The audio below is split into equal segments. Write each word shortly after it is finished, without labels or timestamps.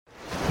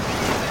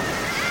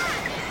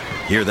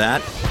Hear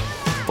that?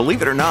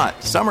 Believe it or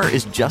not, summer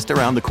is just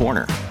around the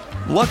corner.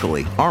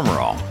 Luckily, Armor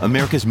All,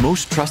 America's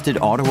most trusted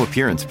auto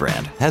appearance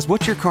brand, has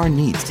what your car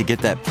needs to get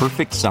that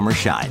perfect summer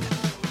shine.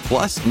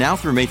 Plus, now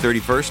through May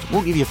 31st,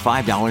 we'll give you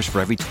 $5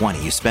 for every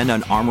 $20 you spend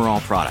on Armor All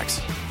products.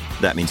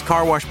 That means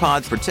car wash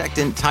pods,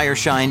 protectant, tire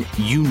shine,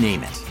 you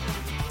name it.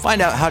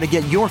 Find out how to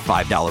get your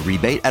 $5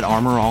 rebate at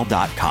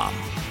armorall.com.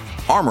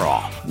 Armor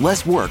All,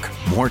 less work,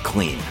 more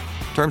clean.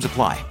 Terms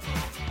apply.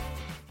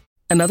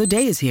 Another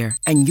day is here,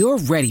 and you're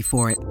ready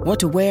for it. What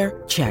to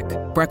wear? Check.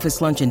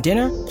 Breakfast, lunch, and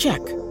dinner? Check.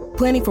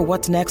 Planning for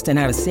what's next and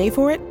how to save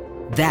for it?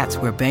 That's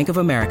where Bank of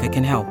America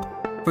can help.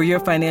 For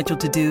your financial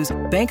to-dos,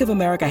 Bank of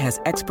America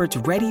has experts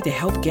ready to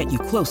help get you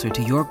closer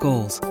to your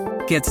goals.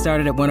 Get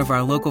started at one of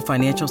our local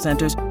financial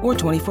centers or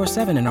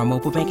 24/7 in our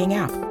mobile banking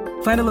app.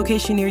 Find a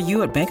location near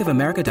you at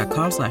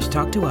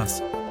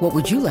bankofamerica.com/talktous. What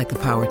would you like the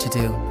power to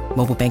do?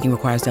 Mobile banking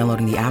requires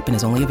downloading the app and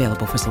is only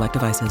available for select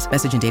devices.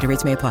 Message and data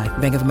rates may apply.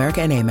 Bank of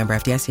America N.A., member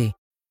FDIC.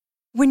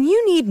 When you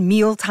need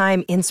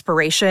mealtime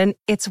inspiration,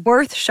 it's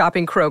worth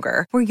shopping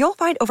Kroger, where you'll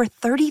find over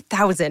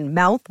 30,000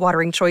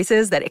 mouth-watering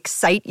choices that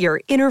excite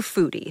your inner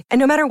foodie. And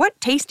no matter what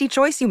tasty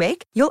choice you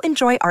make, you'll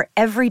enjoy our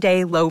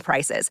everyday low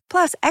prices,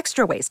 plus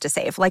extra ways to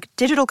save, like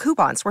digital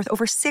coupons worth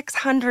over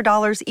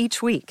 $600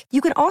 each week. You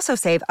can also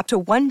save up to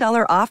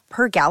 $1 off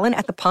per gallon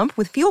at the pump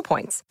with fuel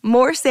points.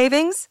 More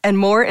savings and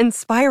more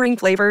inspiring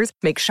flavors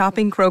make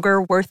shopping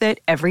Kroger worth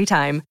it every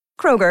time.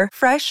 Kroger,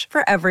 fresh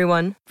for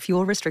everyone.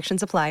 Fuel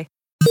restrictions apply.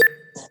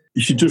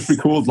 You should just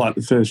record like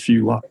the first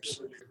few laps.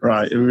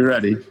 Right, are we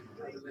ready?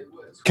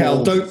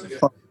 Cal, don't.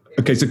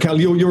 Okay, so Cal,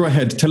 you're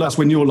ahead. Tell us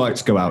when your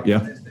lights go out,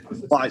 yeah?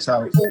 Lights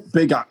out.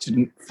 Big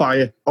accident.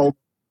 Fire. Oh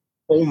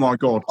my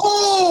God.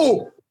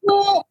 Oh!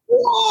 Oh!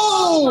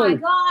 Oh my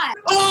God.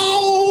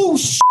 Oh!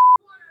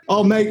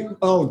 Oh, mate.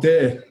 Oh,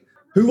 dear.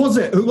 Who was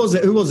it?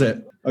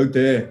 Oh,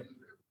 dear.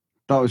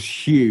 That was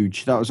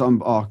huge. That was.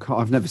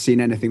 I've never seen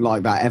anything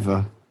like that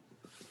ever.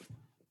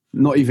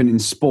 Not even in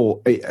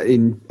sport,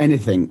 in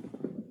anything.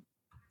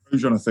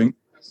 Who's trying to think?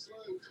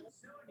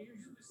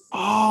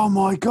 Oh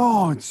my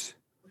God.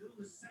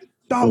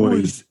 That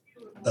was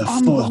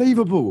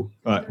unbelievable.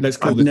 All right, let's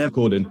kill this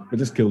recording.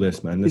 Let's kill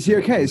this, man. Is he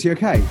okay? It's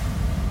lights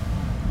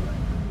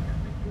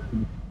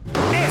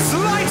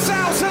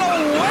out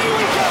and away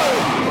we go!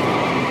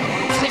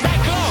 Is that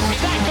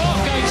clock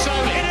going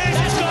slowly? It is!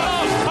 That's gone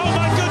off! Oh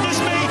my goodness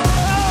me!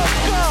 Oh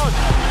God!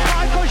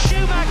 Michael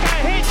Schumacher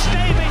hits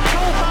David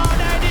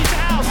Coulthard and he's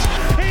out!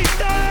 He's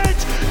done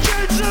it!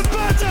 Jenson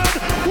Button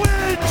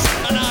wins!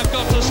 And I've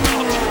got to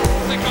stop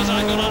because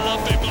I've got a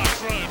lovely black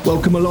road.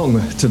 Welcome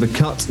along to the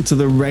Cut to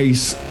the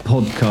Race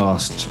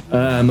podcast.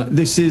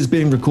 This is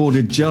being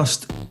recorded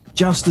just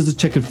as the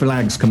checkered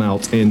flags come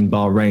out in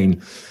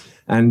Bahrain.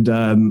 And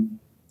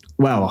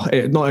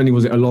not only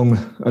was it a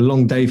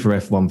long day for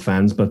F1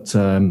 fans, but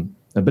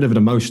a bit of an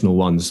emotional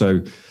one.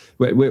 So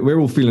we're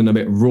all feeling a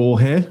bit raw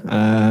here,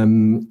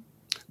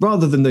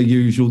 rather than the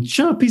usual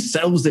chirpy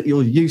selves that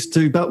you're used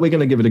to, but we're going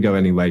to give it a go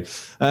anyway.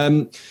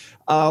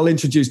 I'll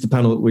introduce the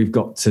panel that we've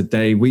got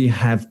today. We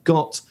have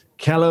got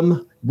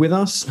Callum with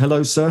us.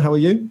 Hello, sir. How are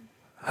you?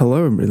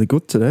 Hello, I'm really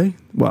good today.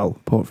 Well,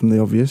 apart from the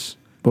obvious.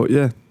 But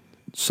yeah,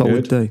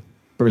 solid day.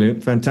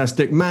 Brilliant.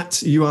 Fantastic.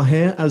 Matt, you are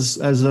here as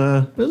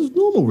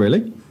normal,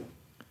 really.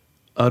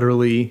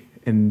 Utterly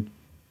and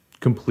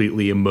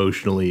completely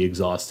emotionally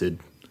exhausted.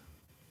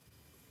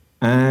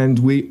 And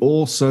we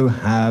also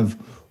have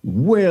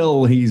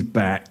Will. He's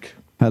back.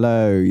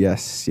 Hello.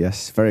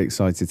 Yes. Very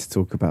excited to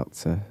talk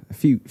about a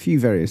few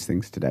various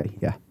things today.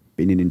 Yeah,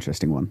 been an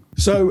interesting one.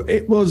 So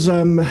it was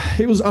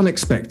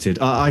unexpected.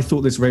 I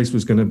thought this race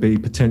was going to be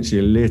potentially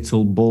a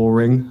little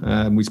boring.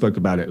 We spoke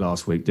about it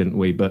last week, didn't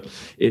we? But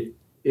it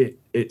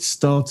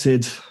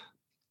started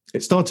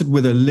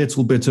with a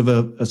little bit of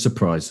a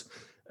surprise.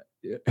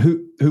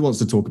 Who wants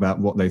to talk about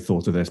what they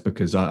thought of this?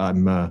 Because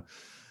I'm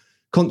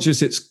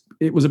conscious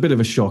it was a bit of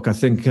a shock. I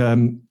think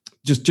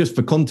just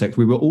for context,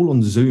 we were all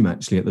on Zoom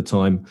actually at the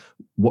time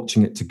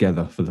watching it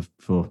together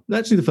for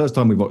actually the first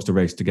time we watched a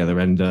race together.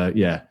 And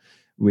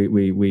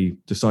we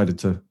decided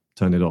to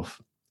turn it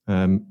off.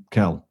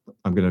 Cal,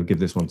 I'm going to give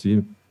this one to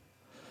you.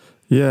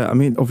 Yeah, I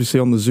mean, obviously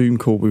on the Zoom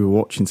call we were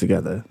watching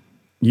together,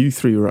 you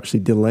three were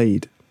actually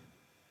delayed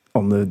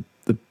on the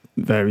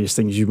various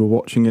things you were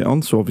watching it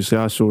on. So obviously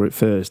I saw it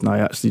first and I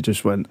actually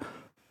just went,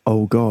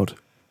 oh God,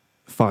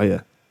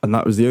 fire. And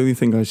that was the only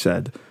thing I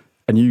said.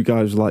 And you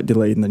guys were like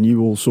delayed and then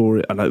you all saw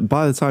it. And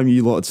by the time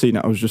you lot had seen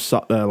it, I was just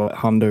sat there like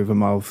hand over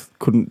mouth,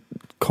 couldn't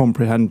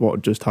comprehend what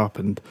had just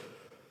happened.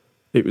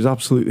 It was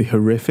absolutely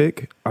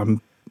horrific.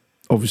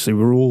 Obviously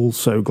we're all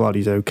so glad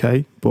he's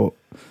okay. But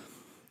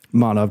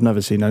man, I've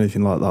never seen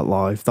anything like that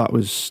live. That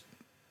was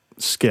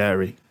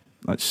scary.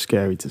 That's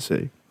scary to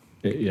see.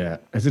 Yeah.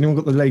 Has anyone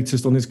got the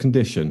latest on his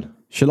condition?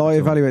 Shall I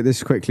evaluate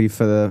this quickly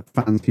for the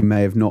fans who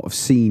may have not have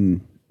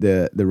seen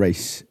the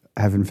race,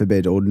 heaven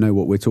forbid, or know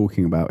what we're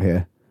talking about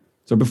here?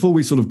 So before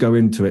we sort of go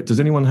into it,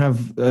 does anyone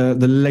have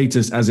the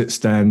latest as it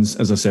stands?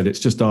 As I said, it's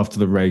just after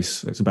the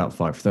race. It's about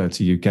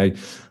 5:30 UK.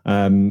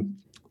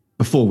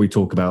 Before we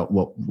talk about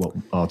what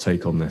our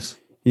take on this.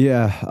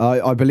 Yeah,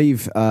 I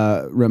believe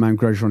Romain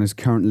Grosjean is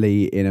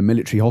currently in a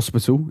military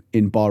hospital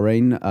in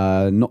Bahrain,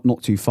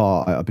 not too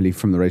far, I believe,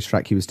 from the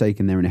racetrack. He was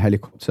taken there in a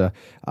helicopter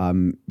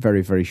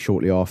very, very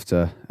shortly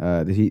after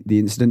the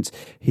incident.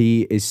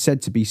 He is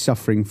said to be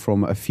suffering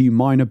from a few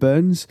minor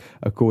burns,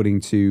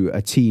 according to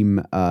a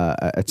team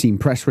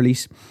press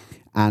release.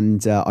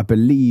 And I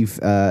believe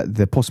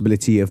the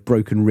possibility of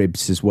broken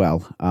ribs as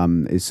well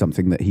is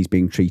something that he's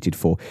being treated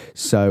for.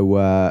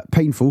 So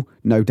painful,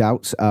 no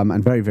doubt,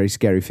 and very, very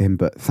scary for him.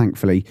 But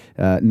thankfully,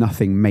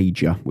 nothing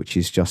major, which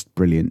is just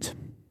brilliant.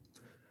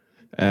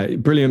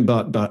 Brilliant,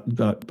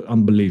 but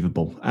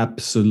unbelievable.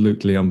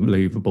 Absolutely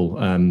unbelievable.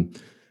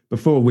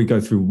 Before we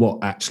go through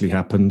what actually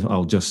happened,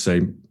 I'll just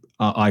say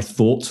I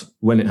thought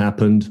when it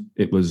happened,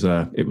 it was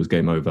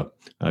game over.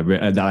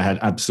 I had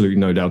absolutely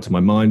no doubt in my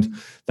mind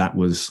that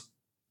was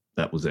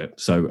it.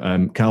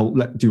 So, Cal,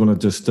 do you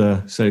want to just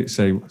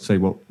say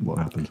what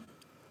happened?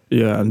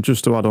 Yeah, and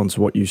just to add on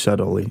to what you said,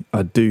 Ollie,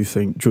 I do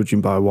think,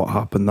 judging by what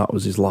happened, that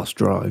was his last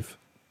drive.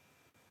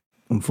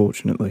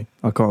 Unfortunately,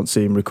 I can't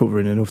see him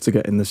recovering enough to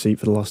get in the seat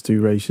for the last two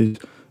races,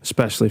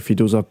 especially if he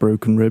does have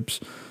broken ribs.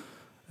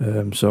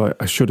 So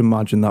I should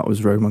imagine that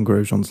was Romain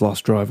Grosjean's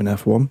last drive in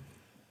F1.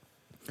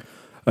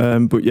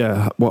 But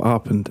yeah, what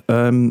happened?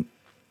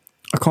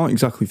 I can't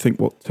exactly think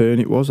what turn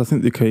it was. I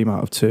think they came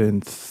out of turn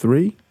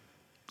 3.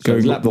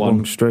 Going up the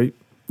long straight.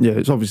 Yeah,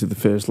 it's obviously the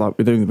first lap.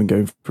 We've only been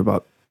going for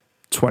about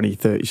 20,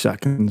 30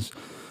 seconds.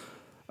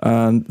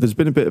 And there's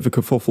been a bit of a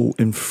kerfuffle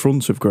in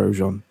front of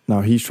Grosjean. Now,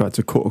 he's tried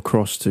to cut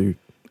across to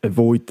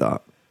avoid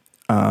that.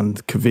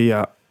 And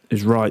Kvyat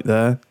is right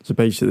there. So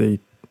basically,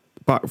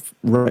 back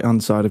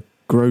right-hand side of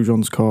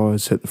Grosjean's car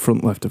has hit the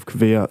front left of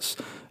Kvyat's,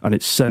 and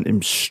it's sent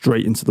him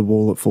straight into the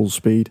wall at full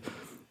speed.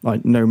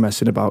 Like, no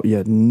messing about. He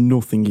had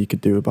nothing he could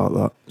do about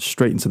that.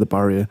 Straight into the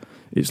barrier.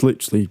 It's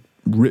literally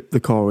ripped the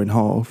car in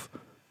half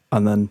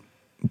and then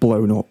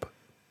blown up.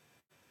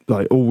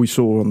 Like, all we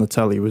saw on the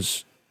telly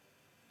was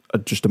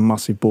just a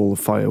massive ball of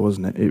fire,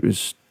 wasn't it? It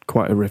was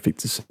quite horrific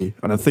to see.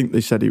 And I think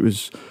they said it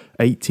was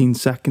 18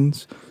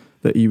 seconds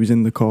that he was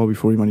in the car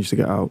before he managed to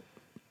get out.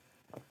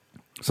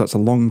 So that's a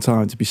long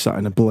time to be sat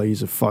in a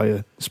blaze of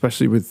fire,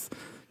 especially with,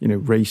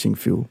 racing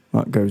fuel.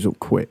 That goes up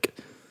quick.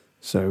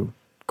 So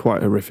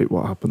quite horrific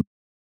what happened.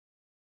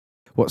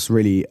 What's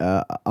really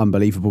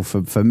unbelievable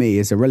for me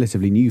as a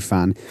relatively new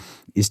fan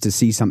is to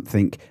see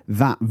something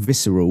that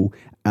visceral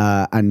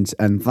and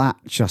that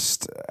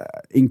just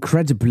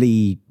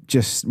incredibly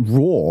just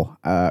raw,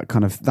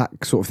 kind of that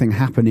sort of thing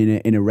happen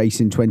in a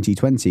race in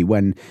 2020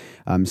 when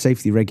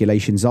safety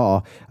regulations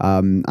are,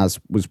 as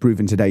was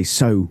proven today,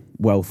 so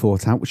well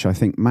thought out, which I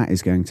think Matt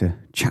is going to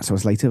chat to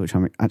us later, which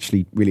I'm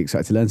actually really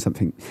excited to learn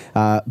something.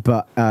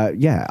 But I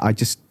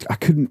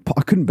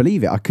couldn't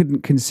believe it. I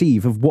couldn't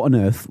conceive of what on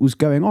earth was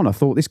going on. I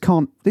thought this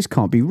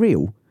can't be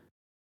real.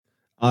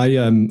 I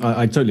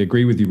totally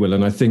agree with you, Will,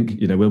 and I think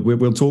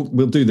we'll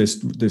do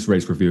this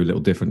race review a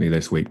little differently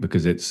this week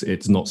because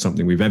it's not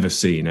something we've ever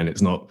seen, and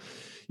it's not,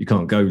 you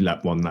can't go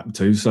lap 1, lap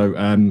 2. So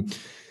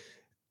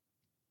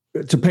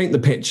to paint the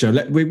picture,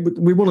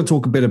 we want to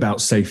talk a bit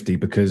about safety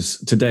because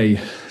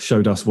today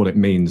showed us what it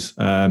means.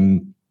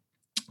 And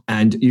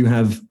you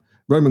have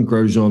Romain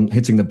Grosjean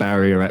hitting the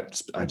barrier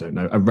at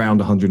around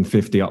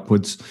 150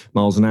 upwards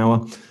miles an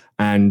hour,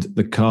 and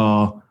the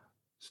car,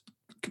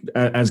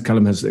 as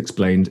Callum has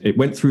explained, it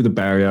went through the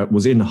barrier,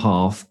 was in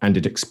half, and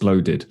it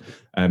exploded.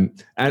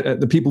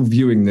 The people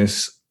viewing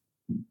this,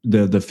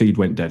 the feed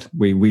went dead.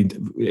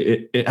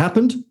 It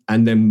happened,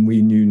 and then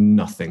we knew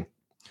nothing.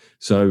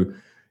 So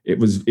it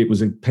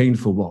was a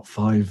painful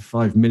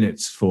 5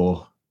 minutes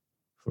for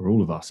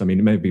all of us. I mean,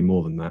 it may be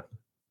more than that.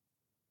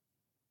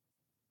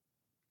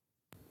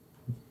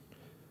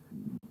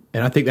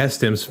 And I think that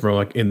stems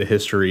from in the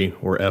history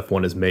where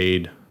F1 has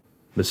made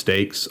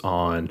mistakes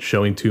on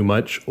showing too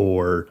much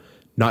or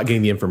not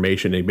getting the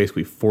information and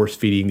basically force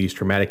feeding these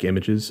traumatic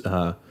images.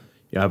 I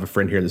have a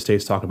friend here in the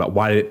States talking about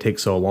why did it take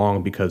so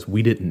long, because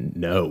we didn't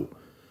know.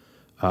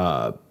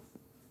 I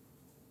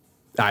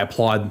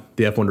applaud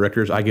the F1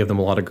 directors. I give them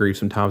a lot of grief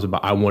sometimes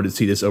about I wanted to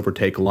see this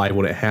overtake live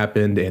when it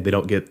happened, and they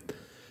don't get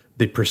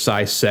the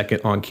precise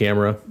second on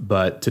camera.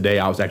 But today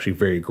I was actually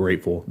very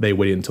grateful. They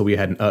waited until we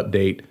had an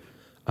update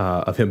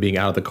of him being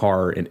out of the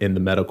car and in the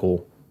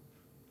medical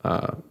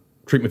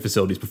treatment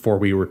facilities before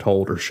we were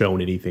told or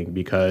shown anything,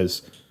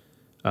 because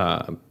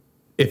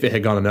if it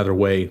had gone another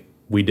way,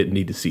 we didn't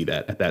need to see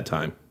that at that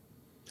time.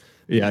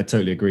 Yeah, I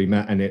totally agree,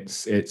 Matt. And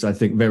it's I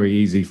think very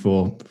easy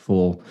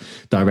for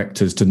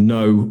directors to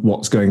know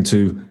what's going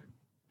to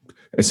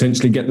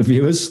essentially get the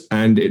viewers,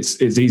 and it's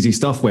easy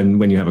stuff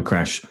when you have a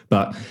crash.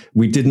 But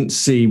we didn't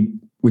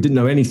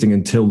know anything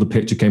until the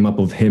picture came up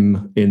of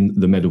him in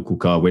the medical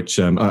car, which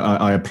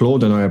I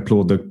applaud, and I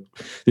applaud the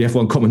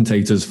F1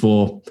 commentators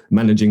for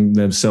managing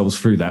themselves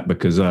through that,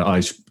 because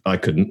I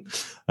couldn't.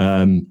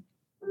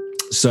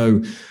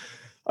 So,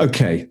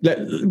 okay,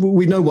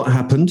 we know what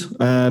happened.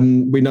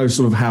 We know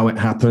sort of how it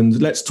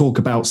happened. Let's talk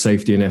about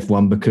safety in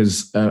F1,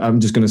 because I'm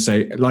just going to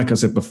say, like I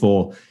said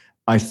before,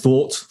 I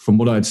thought from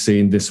what I'd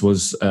seen, this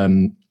was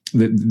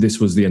this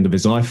was the end of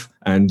his life.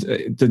 And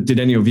did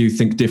any of you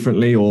think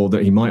differently, or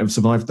that he might have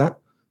survived that?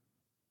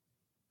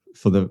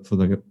 For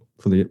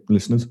the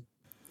listeners,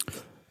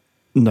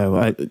 no,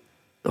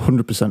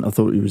 100%. I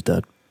thought he was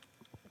dead.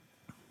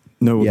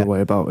 No other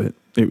way about it.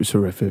 It was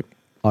horrific.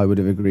 I would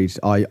have agreed.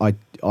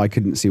 I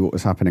couldn't see what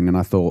was happening, and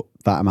I thought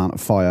that amount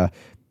of fire,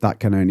 that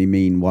can only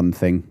mean one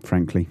thing,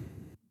 frankly.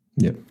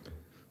 Yeah.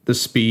 The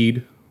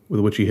speed with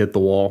which he hit the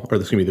wall, or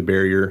the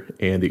barrier,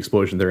 and the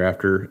explosion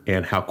thereafter,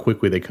 and how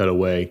quickly they cut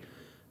away,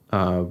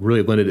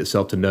 really lended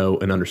itself to know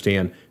and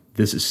understand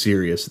this is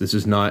serious. This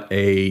is not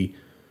a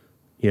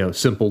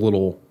simple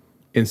little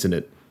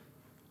incident.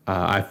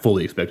 I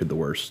fully expected the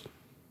worst.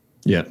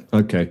 Yeah.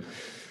 Okay.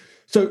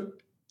 So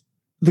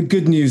the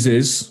good news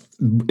is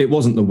it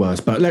wasn't the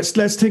worst, but let's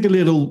take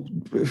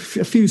a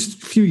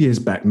few years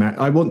back, Matt.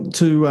 I want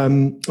to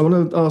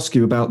ask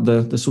you about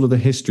the sort of the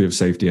history of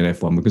safety in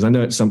F1, because I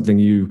know it's something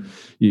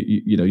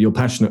you're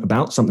passionate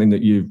about, something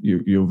that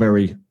you're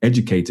very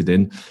educated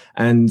in,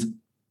 and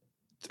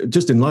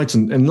just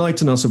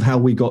enlighten us of how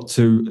we got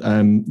to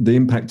the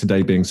impact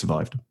today being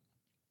survived.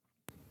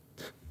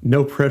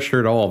 No pressure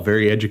at all.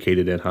 Very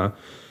educated in, huh?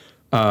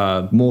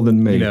 More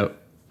than me.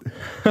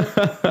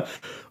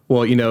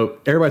 Well,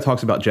 everybody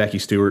talks about Jackie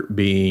Stewart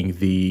being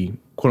the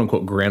quote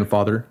unquote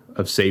grandfather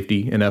of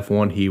safety in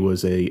F1. He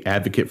was an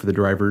advocate for the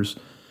drivers.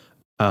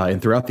 And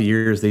throughout the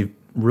years, they've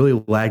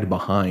really lagged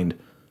behind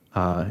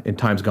in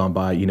times gone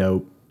by.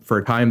 For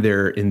a time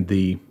there in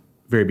the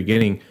very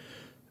beginning,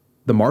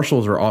 the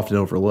marshals are often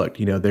overlooked.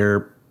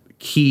 They're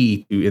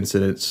key to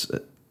incidents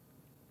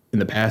in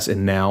the past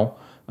and now,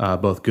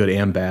 both good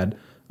and bad.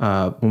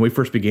 When we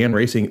first began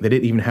racing, they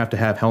didn't even have to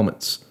have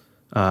helmets.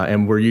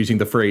 And we're using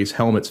the phrase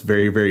helmets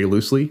very, very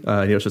loosely.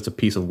 It's just a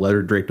piece of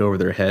leather draped over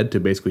their head to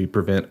basically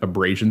prevent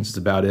abrasions. It's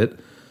about it.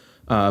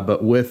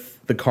 But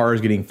with the cars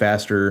getting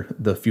faster,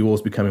 the fuel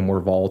is becoming more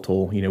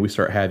volatile. We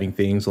start having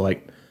things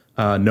like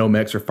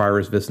Nomex or fire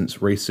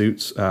resistance race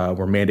suits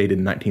were mandated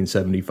in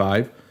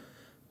 1975.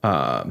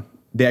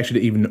 They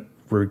actually didn't even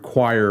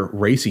require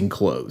racing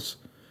clothes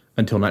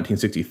until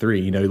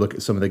 1963. You look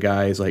at some of the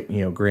guys like,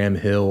 Graham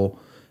Hill,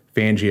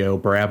 Fangio,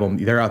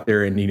 Brabham, they're out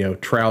there in,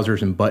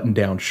 trousers and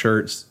button-down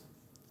shirts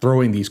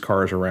throwing these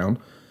cars around.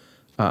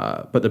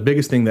 But the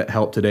biggest thing that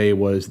helped today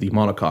was the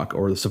monocoque,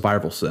 or the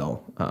survival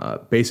cell.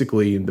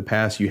 Basically, in the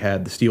past, you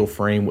had the steel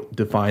frame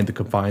defined the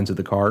confines of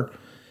the car,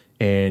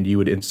 and you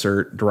would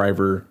insert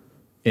driver,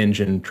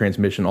 engine,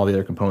 transmission, all the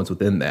other components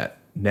within that.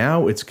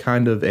 Now it's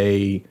kind of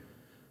like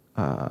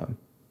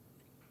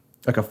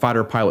a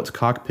fighter pilot's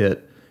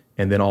cockpit,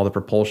 and then all the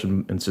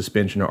propulsion and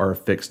suspension are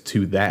affixed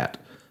to that.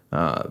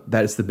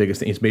 That is the biggest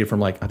thing. It's made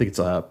from I think it's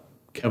a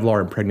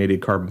Kevlar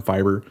impregnated carbon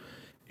fiber.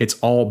 It's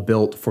all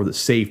built for the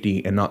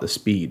safety and not the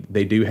speed.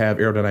 They do have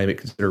aerodynamic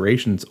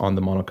considerations on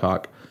the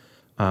monocoque,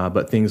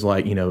 but things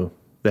like,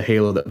 the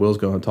halo that Will's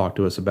going to talk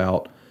to us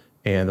about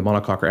and the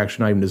monocoque are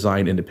actually not even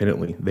designed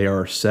independently. They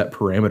are set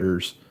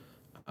parameters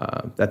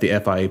that the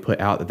FIA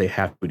put out that they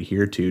have to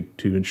adhere to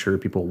ensure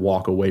people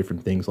walk away from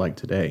things like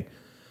today.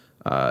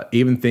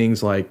 Even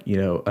things like,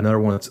 another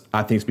one that's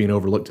I think is being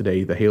overlooked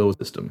today, the halo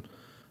system.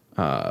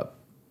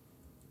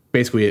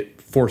 Basically,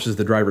 it forces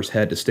the driver's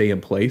head to stay in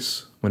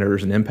place whenever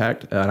there's an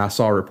impact. And I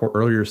saw a report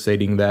earlier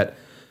stating that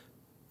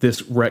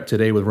this wreck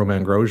today with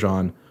Romain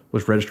Grosjean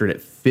was registered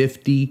at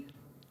 50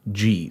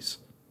 Gs.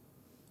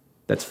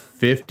 That's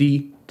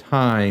 50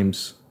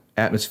 times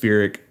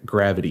atmospheric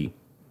gravity.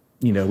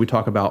 We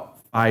talk about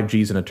 5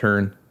 Gs in a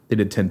turn. They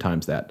did 10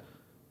 times that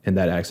in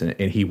that accident,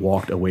 and he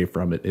walked away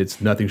from it. It's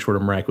nothing short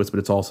of miraculous, but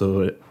it's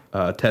also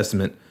a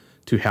testament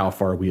to how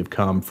far we have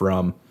come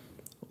from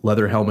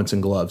leather helmets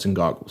and gloves and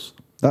goggles.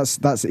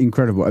 That's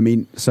incredible. I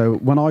mean, so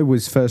when I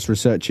was first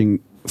researching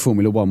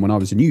Formula One, when I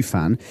was a new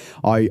fan,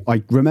 I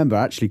remember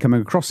actually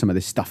coming across some of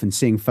this stuff and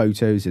seeing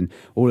photos and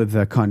all of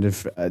the kind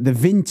of the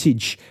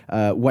vintage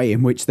way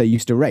in which they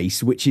used to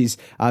race, which is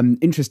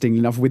interestingly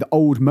enough with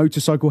old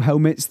motorcycle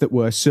helmets that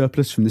were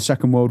surplus from the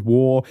Second World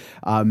War,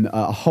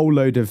 a whole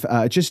load of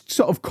just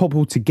sort of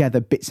cobbled together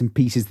bits and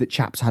pieces that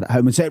chaps had at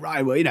home and say,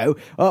 right, well,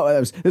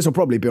 this will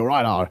probably be all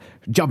right. I'll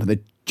jump in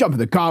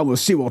the car, we'll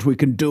see what we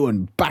can do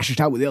and bash it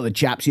out with the other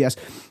chaps, yes.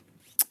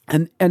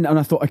 And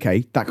I thought,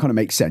 okay, that kind of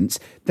makes sense.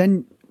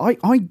 Then I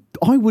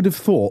would have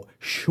thought,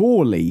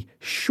 surely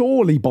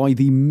by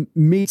the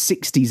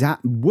mid-60s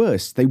at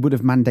worst, they would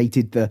have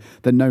mandated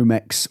the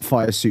Nomex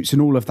fire suits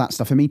and all of that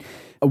stuff. I mean,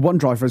 one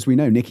driver, as we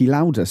know, Niki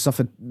Lauda,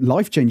 suffered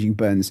life-changing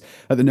burns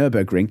at the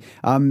Nürburgring.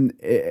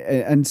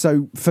 And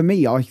so for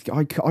me, I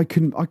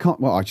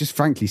just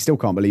frankly still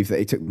can't believe that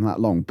it took them that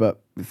long.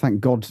 But thank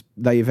God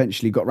they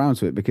eventually got round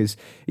to it, because,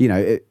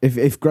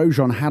 if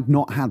Grosjean had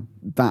not had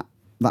that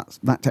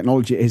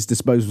technology at his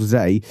disposal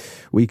today,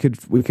 we could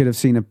have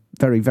seen a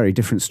very, very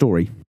different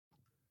story.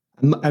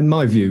 And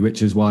my view,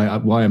 which is why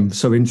I'm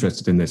so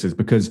interested in this, is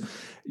because,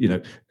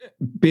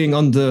 being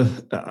under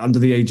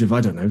the age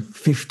of,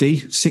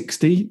 50,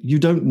 60, you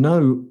don't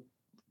know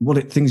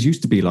things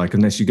used to be like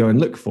unless you go and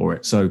look for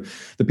it. So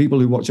the people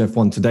who watch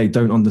F1 today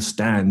don't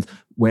understand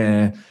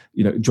where,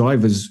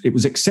 drivers, it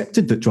was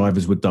accepted that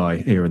drivers would die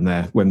here and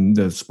there when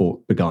the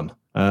sport begun.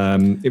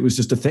 It was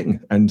just a thing,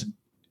 and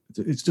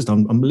it's just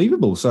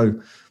unbelievable. So,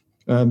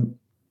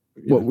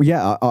 well,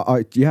 yeah,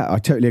 I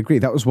totally agree.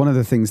 That was one of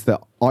the things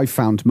that I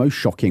found most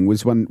shocking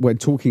was when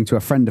talking to a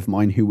friend of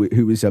mine who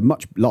was a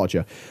much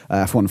larger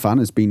F1 fan,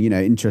 has been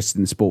interested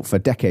in sport for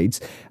decades.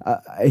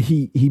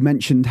 He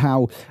mentioned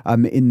how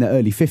in the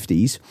early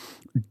 50s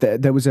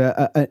there was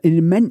an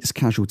immense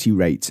casualty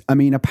rate. I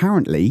mean,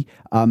 apparently,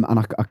 and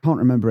I can't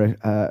remember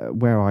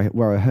where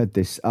I heard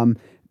this.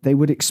 They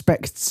would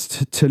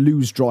expect to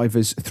lose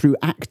drivers through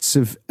acts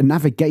of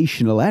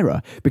navigational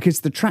error because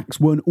the tracks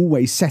weren't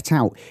always set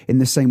out in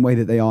the same way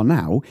that they are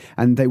now.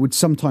 And they would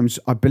sometimes,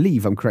 I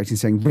believe I'm correct in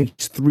saying,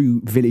 race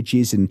through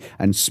villages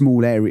and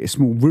small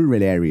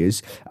rural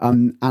areas.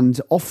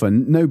 And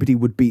often nobody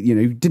would be,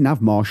 you didn't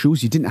have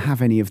marshals, you didn't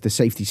have any of the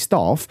safety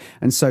staff.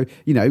 And so,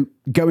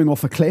 going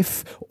off a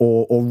cliff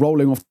or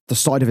rolling off the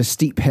side of a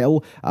steep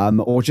hill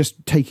or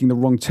just taking the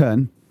wrong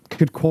turn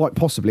could quite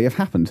possibly have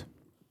happened.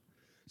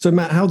 So,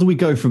 Matt, how do we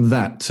go from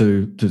that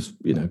to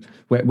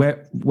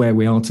where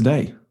we are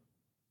today?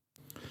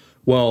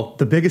 Well,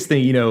 the biggest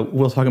thing,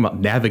 we're talking about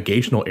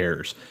navigational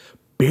errors.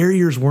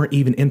 Barriers weren't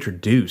even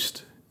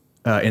introduced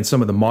in some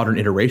of the modern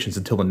iterations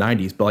until the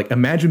 90s. But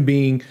imagine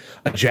being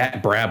a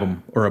Jack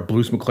Brabham or a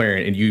Bruce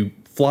McLaren, and you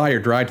fly or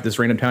drive to this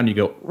random town, and you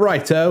go,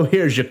 righto,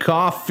 here's your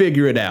car,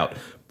 figure it out.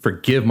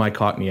 Forgive my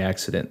Cockney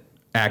accent.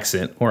 No, I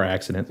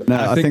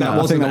think that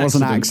was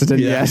an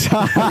accident. Yeah.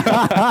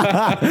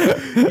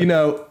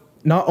 Yes.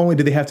 Not only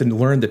do they have to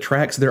learn the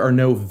tracks, there are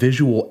no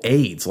visual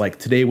aids like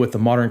today with the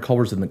modern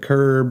colors in the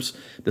curbs,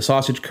 the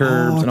sausage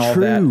curbs, and all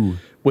that.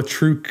 With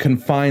true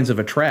confines of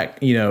a track,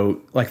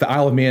 like the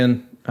Isle of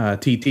Man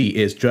TT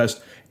is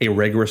just a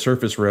regular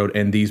surface road,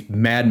 and these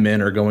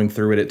madmen are going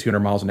through it at 200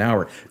 miles an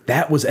hour.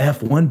 That was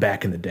F1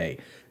 back in the day.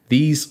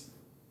 These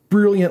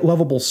brilliant,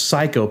 lovable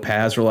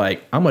psychopaths are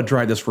like, I'm going to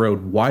drive this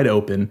road wide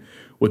open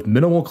with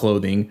minimal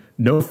clothing,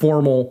 no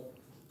formal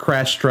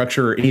crash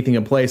structure or anything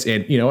in place,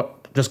 and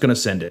just going to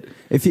send it.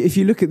 If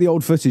you look at the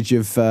old footage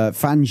of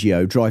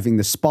Fangio driving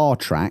the Spa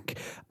track,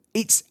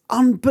 it's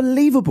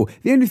unbelievable.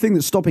 The only thing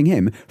that's stopping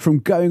him from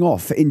going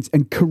off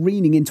and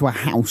careening into a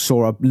house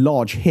or a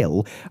large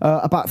hill,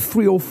 about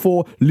 3 or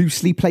 4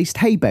 loosely placed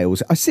hay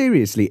bales.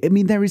 Seriously, I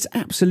mean, there is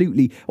no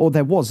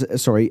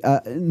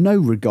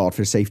regard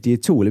for safety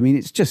at all. I mean,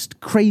 it's just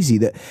crazy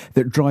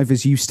that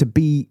drivers used to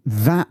be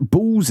that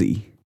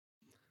ballsy.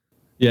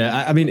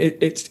 Yeah, I mean,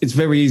 it's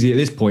very easy at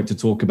this point to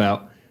talk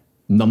about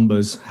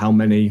numbers, how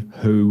many,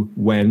 who,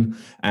 when,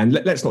 and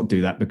let's not do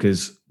that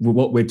because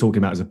what we're talking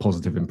about is a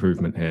positive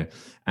improvement here.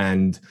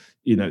 And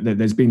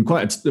there's been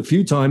quite a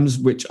few times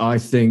which I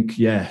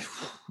think,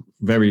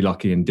 very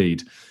lucky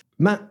indeed.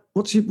 Matt,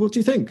 what do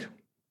you think?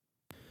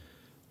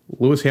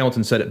 Lewis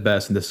Hamilton said it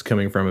best, and this is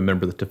coming from a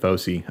member of the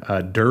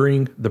Tifosi.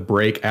 During the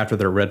break after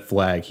their red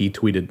flag, he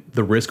tweeted,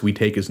 "The risk we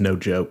take is no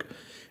joke."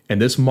 In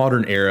this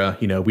modern era,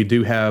 we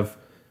do have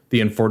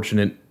the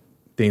unfortunate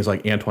things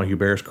like Antoine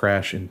Hubert's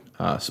crash in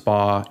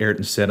Spa,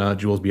 Ayrton Senna,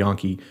 Jules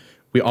Bianchi.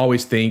 We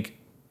always think,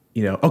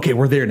 okay,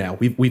 we're there now.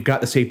 We've got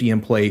the safety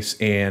in place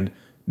and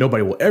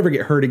nobody will ever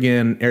get hurt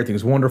again.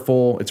 Everything's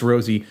wonderful. It's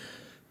rosy.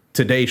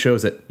 Today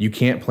shows that you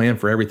can't plan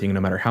for everything. No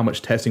matter how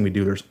much testing we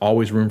do, there's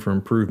always room for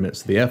improvement.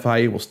 So the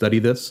FIA will study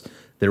this.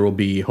 There will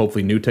be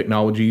hopefully new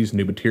technologies,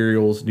 new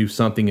materials, new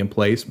something in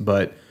place.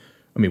 But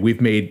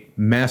we've made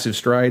massive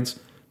strides.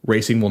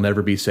 Racing will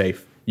never be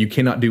safe. You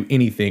cannot do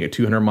anything at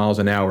 200 miles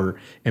an hour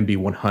and be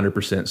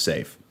 100%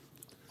 safe.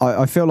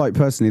 I feel like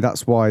personally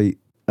that's why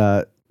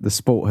the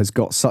sport has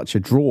got such a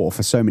draw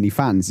for so many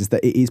fans, is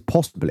that it is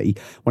possibly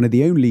one of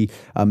the only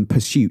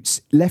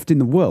pursuits left in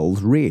the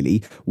world,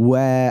 really,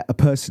 where a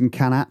person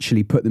can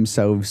actually put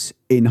themselves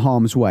in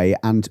harm's way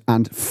and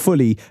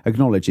fully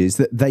acknowledges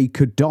that they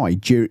could die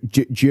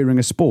during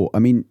a sport. I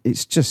mean,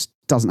 it just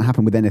doesn't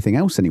happen with anything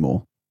else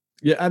anymore.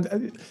 Yeah,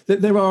 and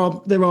there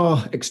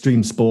are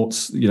extreme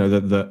sports,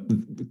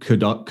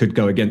 that could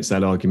go against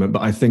that argument.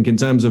 But I think in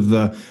terms of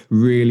the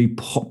really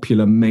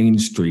popular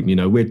mainstream,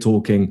 we're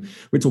talking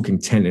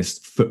tennis,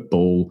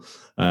 football,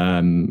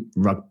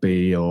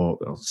 rugby, or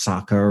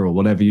soccer, or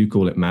whatever you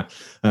call it, Matt.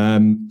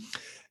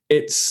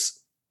 It's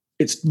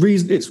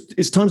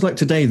times like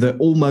today that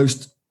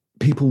almost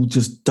people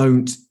just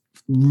don't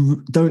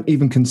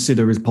even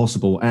consider as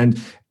possible.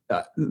 And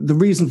the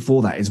reason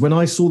for that is when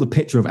I saw the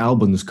picture of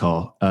Albon's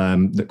car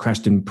that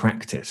crashed in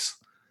practice,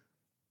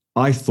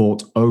 I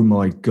thought, oh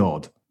my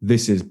God,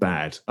 this is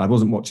bad. I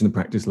wasn't watching the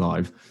practice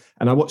live,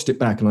 and I watched it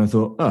back and I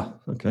thought, oh,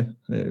 okay,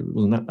 it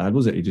wasn't that bad,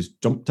 was it? He just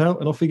jumped out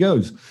and off he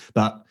goes.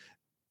 But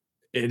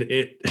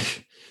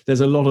there's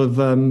a lot of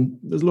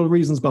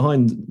reasons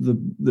behind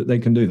that they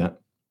can do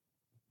that.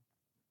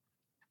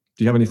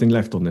 Do you have anything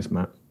left on this,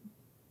 Matt?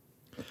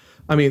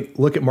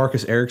 Look at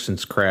Marcus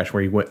Ericsson's crash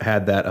where he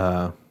had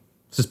that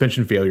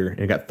suspension failure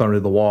and got thrown to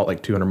the wall at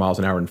like 200 miles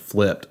an hour and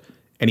flipped,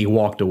 and he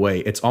walked away.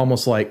 It's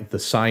almost like the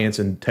science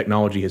and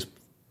technology has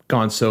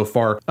gone so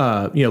far.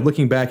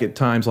 Looking back at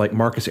times like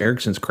Marcus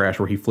Ericsson's crash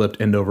where he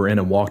flipped end over end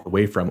and walked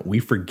away from it, we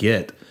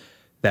forget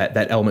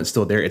that element's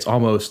still there. It's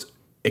almost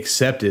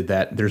accepted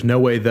that there's no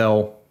way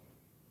they'll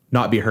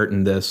not be hurt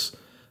in this,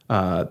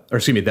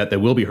 that they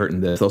will be hurt in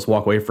this. They'll just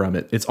walk away from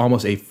it. It's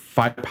almost a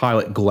fight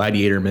pilot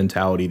gladiator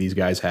mentality these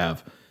guys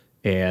have.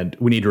 And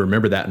we need to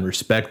remember that and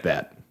respect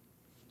that.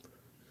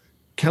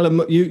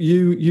 Callum,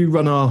 you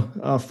run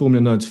our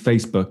Formula Nerds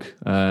Facebook,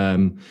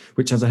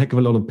 which has a heck of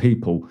a lot of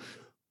people.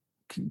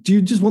 Do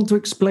you just want to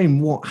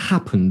explain what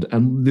happened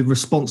and the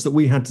response that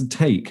we had to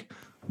take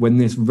when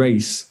this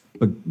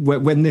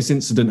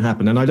incident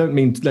happened? And I don't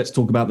mean let's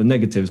talk about the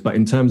negatives, but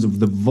in terms of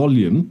the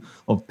volume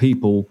of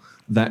people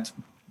that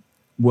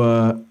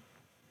were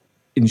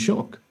in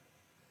shock.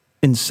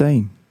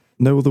 Insane.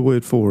 No other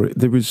word for it.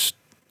 There was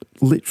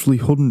literally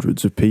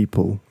hundreds of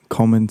people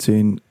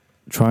commenting,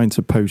 trying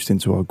to post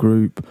into our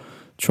group,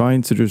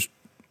 trying to just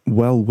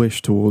well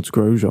wish towards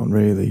Grosjean,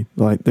 really.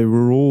 Like, they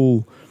were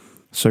all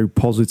so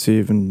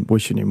positive and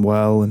wishing him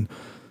well, and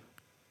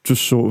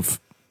just sort of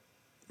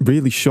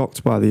really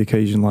shocked by the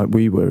occasion like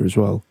we were as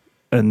well.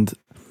 And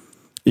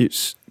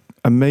it's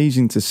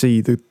amazing to see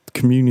the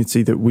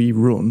community that we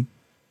run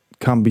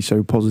can be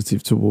so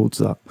positive towards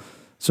that.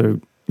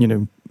 So,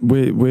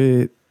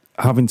 we're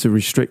having to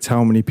restrict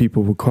how many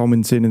people were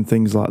commenting and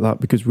things like that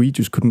because we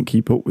just couldn't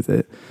keep up with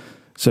it.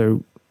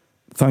 So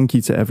thank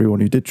you to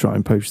everyone who did try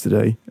and post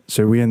today.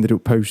 So we ended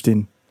up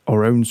posting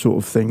our own sort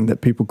of thing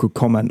that people could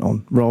comment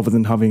on rather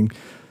than having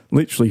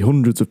literally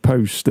hundreds of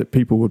posts that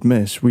people would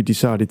miss. We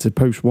decided to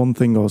post one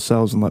thing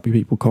ourselves and let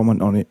people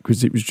comment on it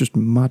because it was just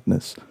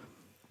madness.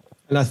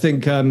 And I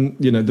think,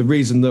 the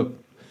reason that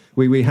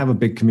we have a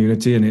big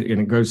community and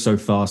it goes so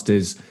fast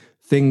is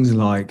things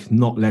like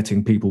not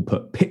letting people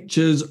put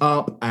pictures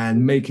up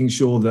and making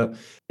sure that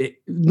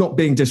not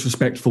being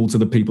disrespectful to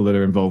the people that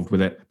are involved with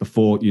it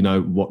before you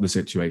know what the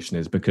situation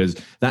is, because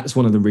that's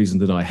one of the reasons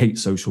that I hate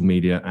social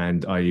media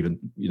and I even,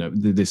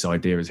 this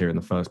idea is here in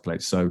the first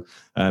place. So,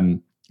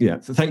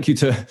 so thank you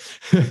to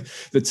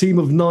the team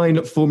of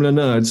 9 Formula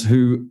Nerds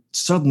who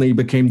suddenly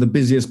became the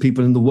busiest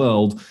people in the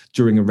world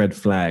during a red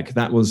flag.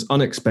 That was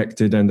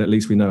unexpected, and at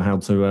least we know how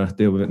to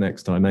deal with it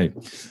next time, eh?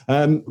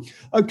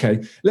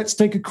 Okay, let's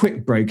take a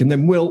quick break, and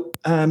then we'll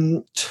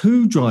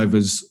 2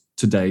 drivers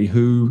today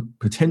who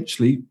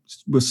potentially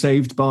were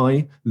saved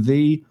by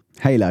the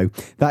Halo.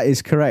 That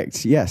is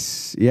correct.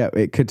 Yes. Yeah,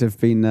 it could have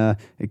been a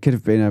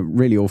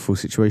really awful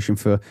situation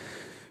for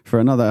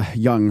another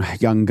young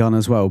gun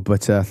as well,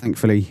 but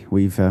thankfully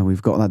we've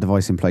got that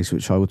device in place,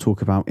 which I will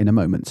talk about in a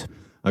moment.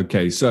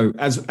 Okay, so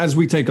as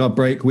we take our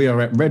break, we are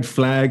at red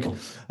flag,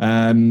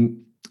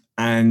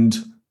 and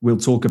we'll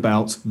talk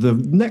about the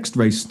next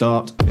race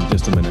start in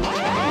just a minute.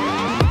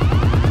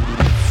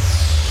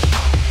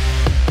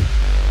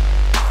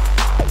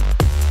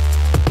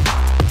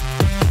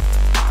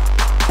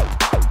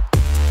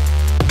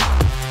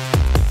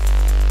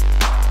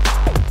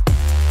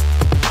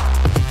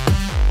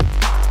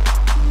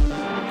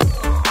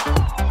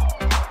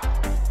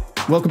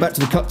 Welcome back to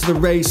the Cut to the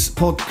Race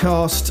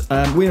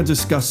podcast. We are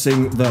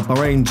discussing the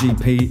Bahrain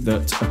GP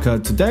that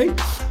occurred today.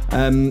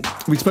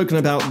 We've spoken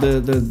about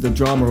the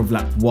drama of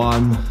lap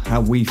 1,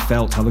 how we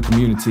felt, how the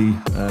community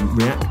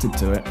reacted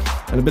to it,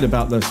 and a bit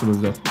about the sort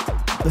of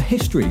the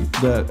history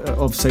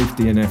of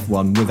safety in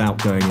F1 without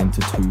going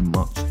into too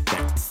much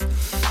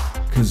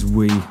depth, because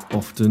we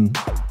often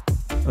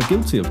are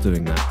guilty of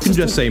doing that. You can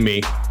just say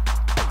me.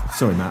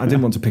 Sorry, Matt, I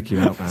didn't want to pick you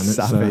out, man.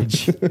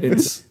 Savage.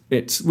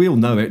 It's we all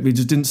know it. We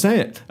just didn't say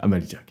it. I'm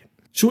only joking.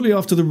 Shortly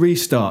after the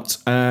restart,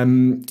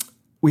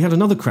 we had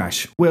another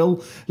crash.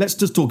 Well, let's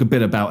just talk a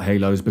bit about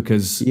Halos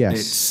because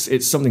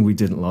it's something we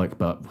didn't like,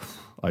 but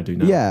I do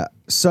know. Yeah.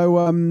 So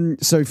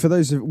for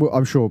those,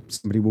 I'm sure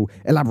somebody will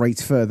elaborate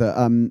further.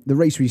 The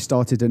race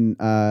restarted,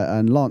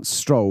 and Lance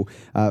Stroll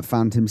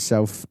found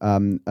himself,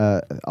 I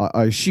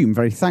assume,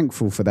 very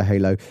thankful for the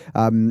Halo.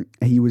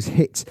 He was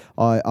hit,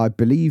 I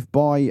believe,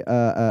 by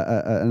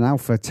an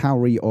Alpha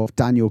Tauri of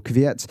Daniel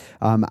Kvyat,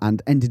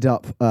 and ended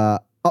up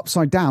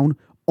upside down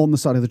on the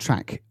side of the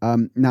track.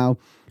 Now,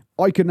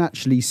 I couldn't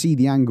actually see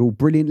the angle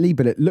brilliantly,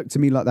 but it looked to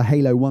me like the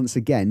Halo once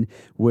again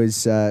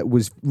was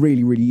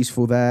really, really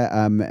useful there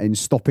in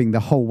stopping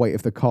the whole weight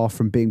of the car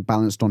from being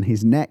balanced on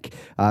his neck,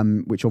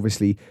 which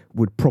obviously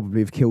would probably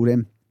have killed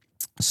him.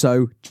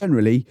 So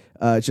generally,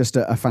 just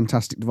a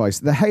fantastic device.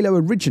 The Halo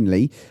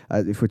originally,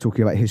 if we're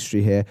talking about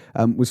history here,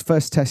 was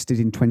first tested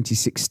in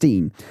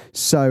 2016.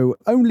 So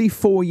only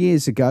 4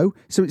 years ago.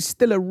 So it's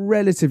still a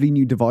relatively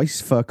new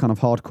device for kind of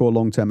hardcore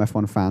long-term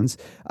F1 fans.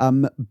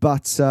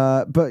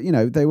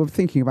 But they were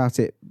thinking about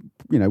it,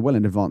 well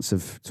in advance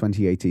of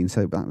 2018.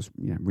 So that was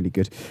really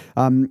good.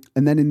 And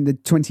then in the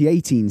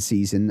 2018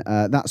 season,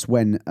 that's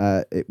when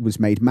it was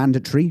made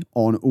mandatory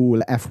on all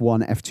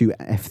F1, F2,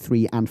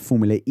 F3 and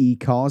Formula E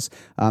cars.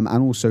 And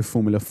also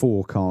Formula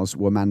 4 cars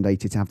were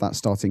mandated to have that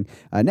starting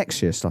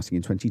next year, starting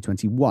in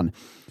 2021.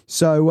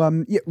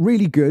 So,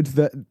 really good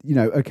that,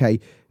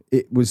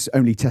 it was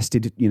only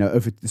tested,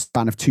 over the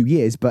span of 2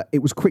 years, but it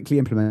was quickly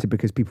implemented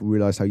because people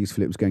realised how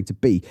useful it was going to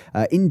be.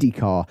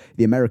 IndyCar,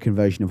 the American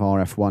version of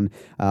RF1,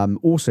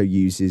 also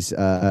uses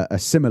a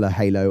similar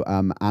halo,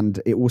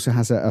 and it also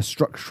has a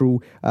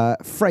structural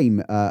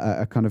frame,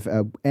 a kind of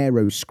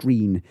aero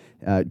screen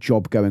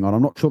job going on.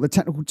 I'm not sure the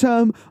technical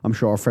term. I'm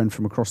sure our friend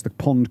from across the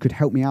pond could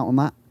help me out on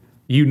that.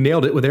 You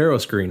nailed it with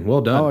Aeroscreen.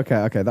 Well done. Oh,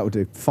 okay, that will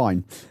do.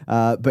 Fine.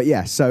 But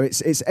yeah, so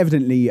it's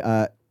evidently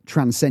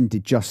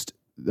transcended just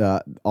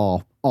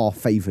our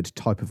favoured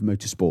type of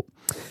motorsport.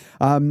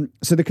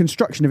 So the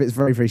construction of it is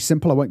very, very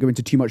simple. I won't go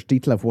into too much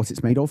detail of what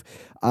it's made of,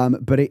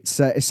 but it's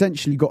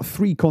essentially got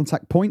 3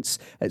 contact points.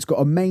 It's got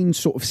a main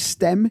sort of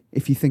stem,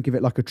 if you think of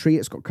it like a tree.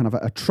 It's got kind of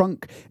a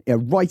trunk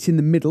right in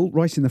the middle,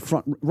 right in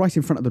front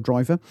of the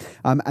driver,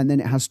 and then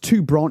it has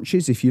 2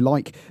 branches, if you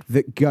like,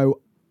 that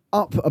go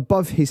up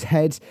above his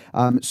head,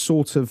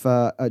 sort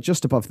of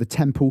just above the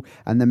temple,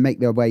 and then make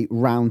their way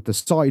round the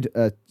side,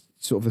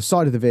 sort of the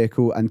side of the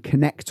vehicle, and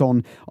connect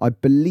on, I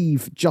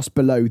believe, just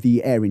below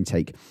the air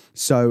intake.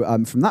 So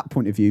from that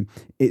point of view,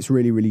 it's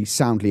really, really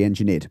soundly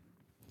engineered.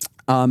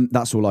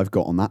 That's all I've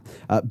got on that.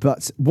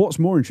 But what's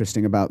more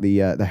interesting about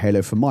the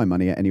Halo, for my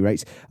money at any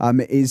rate,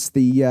 is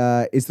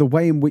the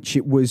way in which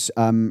it was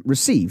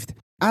received.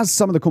 As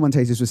some of the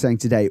commentators were saying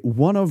today,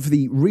 one of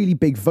the really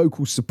big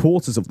vocal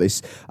supporters of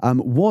this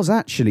was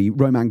actually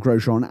Romain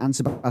Grosjean and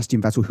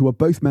Sebastian Vettel, who are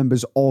both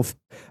members of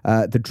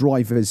the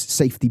Drivers'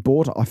 Safety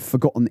Board. I've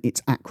forgotten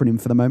its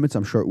acronym for the moment.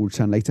 I'm sure it will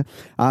return later.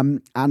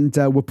 And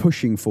were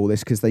pushing for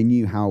this because they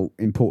knew how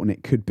important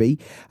it could be.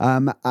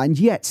 And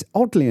yet,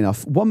 oddly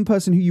enough, one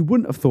person who you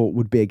wouldn't have thought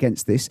would be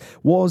against this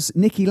was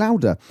Niki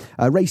Lauda,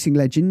 a racing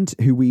legend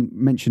who we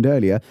mentioned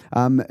earlier,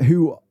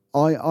 who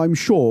I'm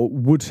sure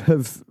would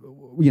have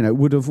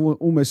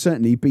almost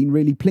certainly been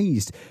really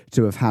pleased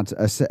to have had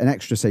an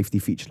extra safety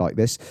feature like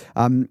this.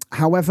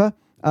 However,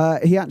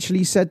 he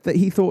actually said that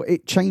he thought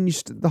it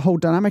changed the whole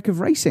dynamic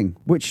of racing,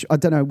 which I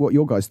don't know what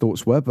your guys'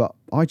 thoughts were, but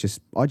I just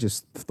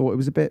thought it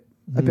was a bit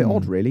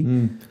odd,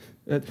 really.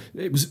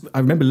 I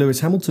remember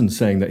Lewis Hamilton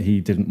saying that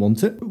he didn't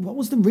want it. What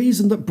was the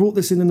reason that brought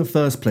this in the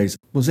first place?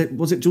 Was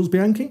it Jules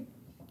Bianchi?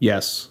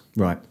 Yes.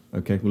 Right.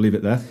 Okay, we'll leave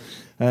it there.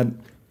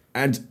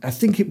 And I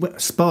think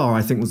Spa,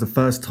 was the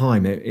first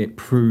time it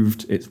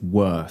proved its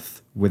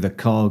worth with a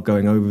car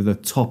going over the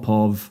top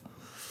of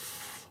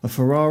a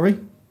Ferrari.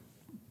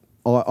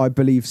 I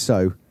believe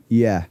so.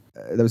 Yeah,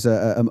 there was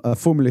a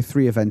Formula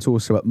 3 event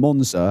also at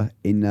Monza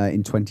in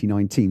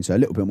 2019, so a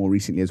little bit more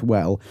recently as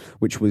well,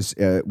 which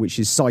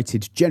is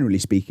cited, generally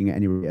speaking, at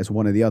any rate, as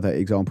one of the other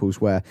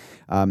examples where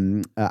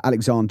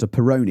Alexander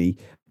Peroni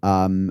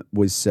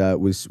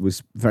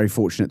was very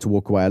fortunate to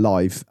walk away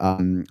alive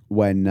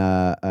when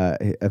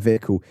a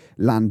vehicle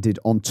landed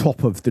on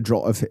top of the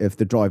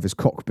driver's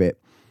cockpit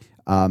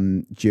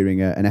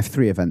during an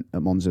F3 event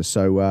at Monza.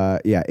 So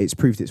it's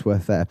proved its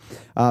worth there.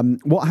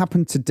 What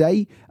happened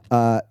today?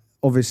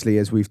 Obviously,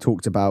 as we've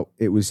talked about,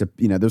 it was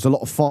there was a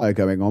lot of fire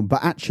going on,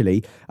 but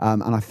actually,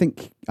 and I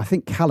think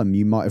Callum,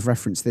 you might have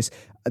referenced this.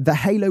 The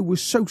halo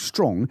was so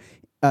strong,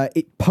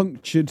 it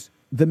punctured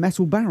the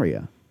metal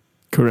barrier.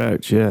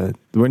 Correct, yeah.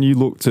 When you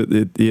looked at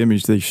the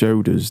image they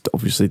showed us,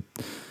 obviously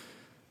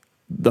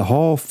the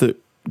half that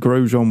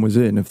Grosjean was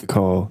in of the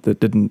car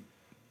that didn't,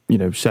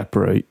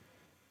 separate,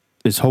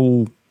 his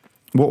whole,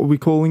 what are we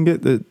calling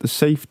it? The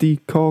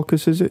safety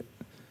carcass, is it?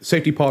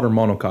 Safety pod or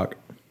monocoque.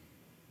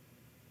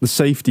 The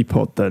safety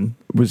pod then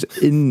was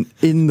in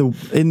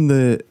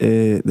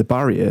the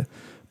barrier,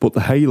 but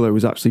the halo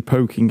was actually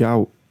poking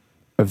out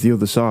of the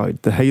other side.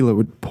 The halo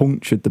had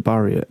punctured the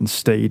barrier and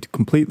stayed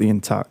completely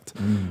intact,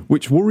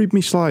 which worried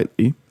me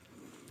slightly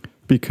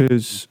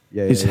because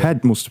his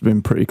head must have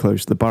been pretty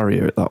close to the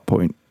barrier at that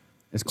point.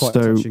 It's quite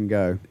touch and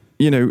go.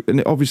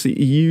 And obviously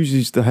he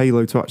uses the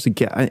halo to actually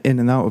get in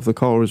and out of the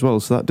car as well,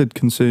 so that did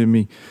concern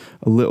me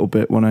a little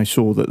bit when I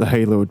saw that the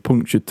halo had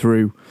punctured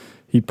through.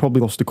 He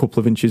probably lost a couple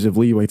of inches of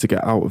leeway to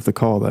get out of the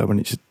car there when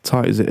it's as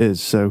tight as it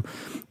is. So,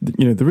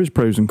 there is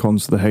pros and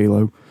cons to the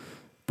halo.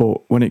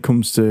 But when it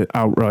comes to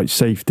outright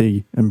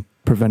safety and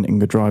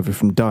preventing a driver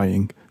from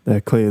dying,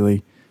 they're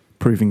clearly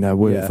proving their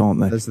worth,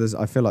 aren't they?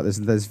 I feel like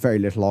there's very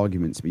little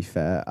argument, to be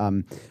fair.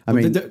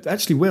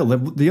 Actually, Will,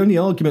 the only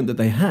argument that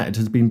they had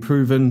has been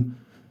proven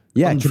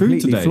untrue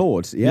completely today.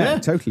 Flawed. Yeah,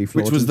 totally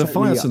flawed. Which was the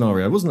fire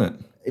scenario, wasn't it?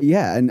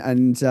 Yeah,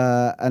 and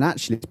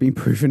actually it's been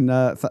proven,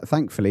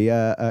 thankfully,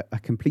 a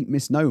complete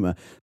misnomer.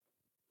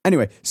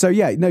 Anyway, so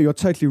you're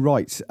totally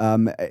right.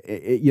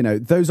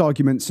 Those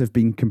arguments have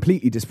been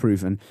completely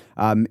disproven.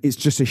 It's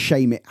just a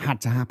shame it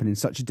had to happen in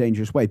such a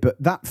dangerous way. But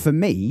that, for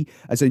me,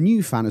 as a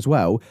new fan as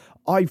well,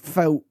 I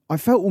felt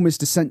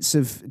almost a sense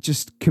of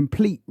just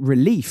complete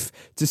relief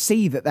to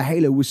see that the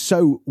halo was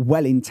so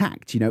well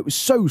intact. It was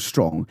so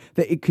strong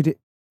that it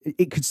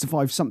could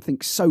survive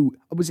something so,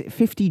 was it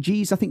 50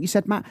 Gs, I think you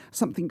said, Matt?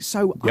 Something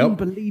so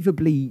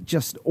unbelievably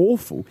just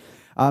awful.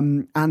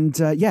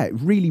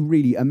 Really,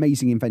 really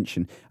amazing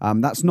invention.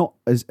 That's not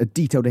as a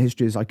detailed a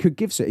history as I could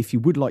give, so if you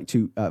would like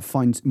to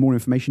find more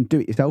information, do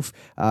it yourself.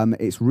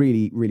 It's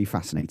really, really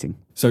fascinating.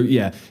 So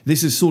yeah,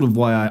 this is sort of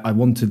why I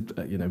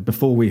wanted,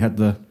 before we had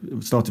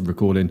started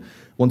recording,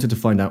 wanted to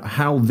find out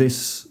how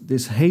this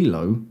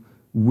Halo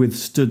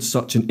withstood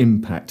such an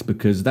impact,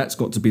 because that's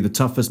got to be the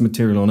toughest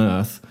material on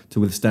Earth to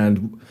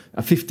withstand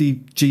a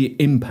 50G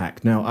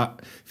impact. Now,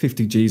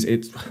 50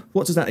 Gs,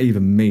 what does that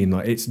even mean?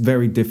 Like, it's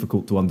very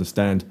difficult to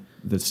understand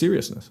the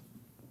seriousness.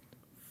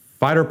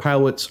 Fighter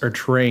pilots are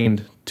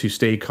trained to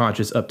stay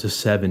conscious up to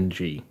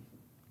 7G.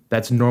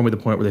 That's normally the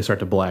point where they start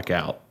to black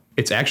out.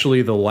 It's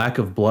actually the lack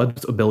of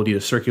blood's ability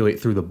to circulate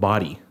through the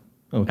body.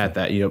 Okay. At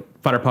that.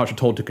 Fighter pilots are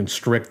told to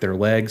constrict their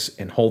legs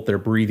and hold their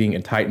breathing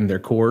and tighten their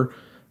core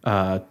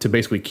to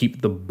basically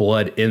keep the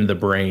blood in the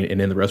brain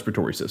and in the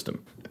respiratory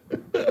system.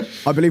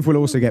 I believe we'll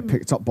also get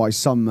picked up by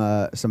some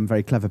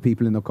very clever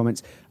people in the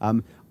comments.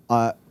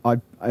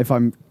 If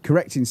I'm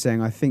correct in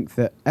saying, I think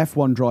that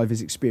F1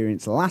 drivers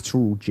experience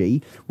lateral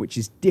G, which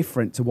is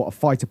different to what a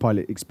fighter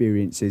pilot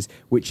experiences,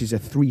 which is a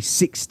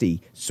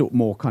 360 sort of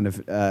more kind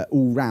of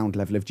all-round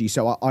level of G.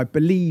 So I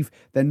believe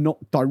they're not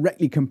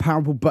directly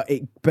comparable, but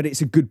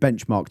it's a good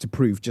benchmark to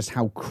prove just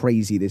how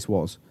crazy this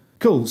was.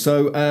 Cool.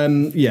 So,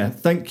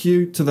 thank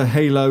you to the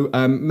Halo.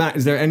 Matt,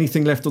 is there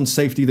anything left on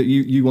safety that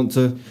you want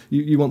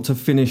to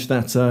finish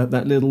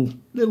that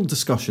little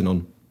discussion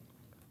on?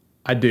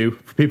 I do.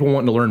 For people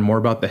wanting to learn more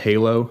about the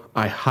Halo,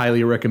 I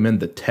highly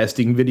recommend the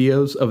testing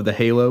videos of the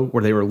Halo,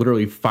 where they were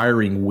literally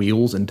firing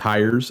wheels and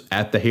tires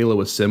at the Halo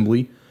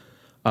assembly.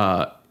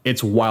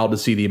 It's wild to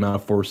see the amount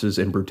of forces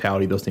and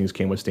brutality those things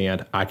can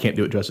withstand. I can't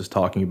do it justice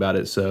talking about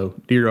it. So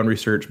do your own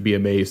research, be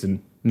amazed,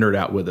 and nerd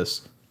out with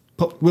us.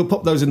 We'll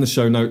pop those in the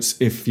show notes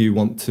if you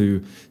want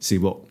to see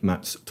what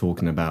Matt's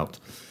talking about.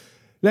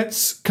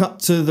 Let's cut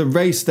to the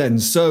race then.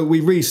 So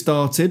we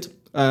restarted,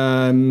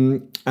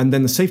 and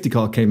then the safety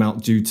car came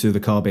out due to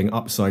the car being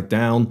upside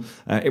down.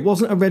 It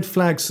wasn't a red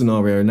flag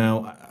scenario.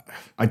 Now,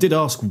 I did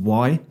ask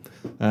why,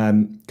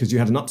 because you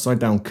had an upside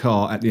down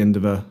car at the end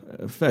of a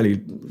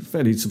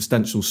fairly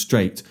substantial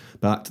straight,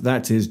 but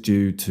that is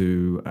due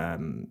to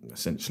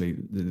essentially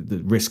the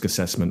risk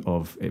assessment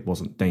of it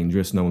wasn't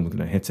dangerous, no one was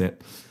going to hit it.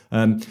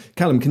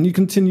 Callum, can you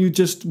continue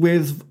just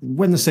with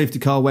when the safety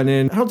car went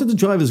in? How did the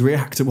drivers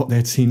react to what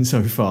they'd seen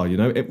so far?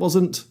 It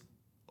wasn't,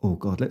 oh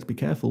God, let's be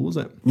careful, was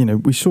it?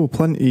 We saw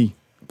plenty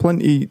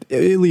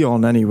early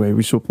on anyway.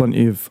 We saw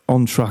plenty of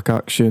on-track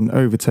action,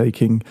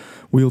 overtaking,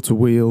 wheel to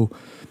wheel.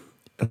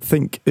 I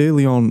think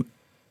early on,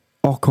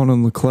 Ocon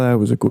and Leclerc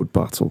was a good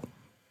battle.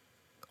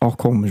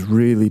 Ocon was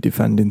really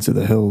defending to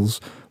the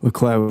hills.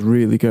 Leclerc was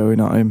really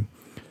going at him.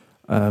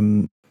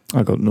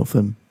 I got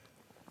nothing.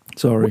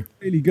 Sorry.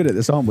 We're really good at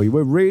this, aren't we?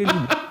 We're really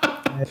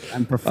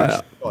and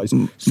professional guys.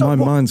 My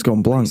mind's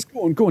gone blank.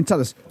 Go on, tell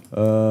us.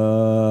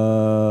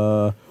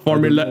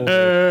 Formula E.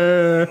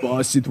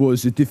 But it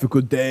was a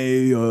difficult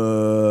day.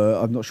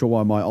 I'm not sure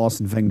why my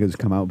Arsene Wenger's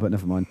come out, but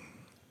never mind.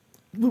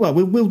 Well,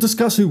 we'll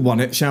discuss who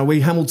won it, shall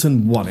we?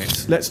 Hamilton won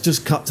it. Let's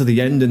just cut to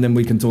the end and then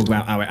we can talk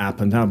about how it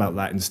happened. How about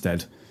that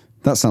instead?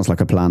 That sounds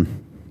like a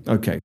plan.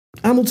 Okay.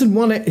 Hamilton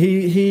won it.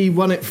 He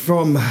won it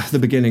from the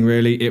beginning,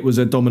 really. It was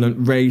a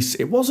dominant race.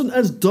 It wasn't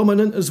as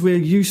dominant as we're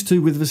used to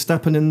with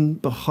Verstappen in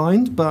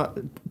behind,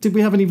 but did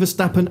we have any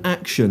Verstappen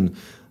action?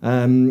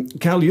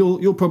 Cal,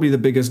 you're probably the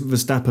biggest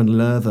Verstappen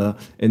lerther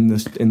in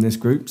this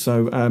group.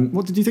 So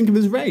what did you think of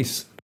his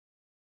race?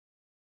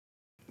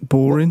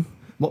 Boring.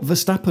 What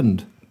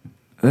Verstappen?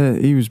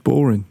 He was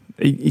boring.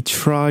 He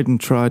tried and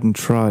tried and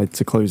tried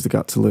to close the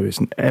gap to Lewis,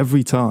 and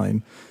every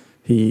time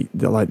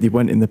they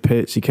went in the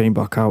pits, he came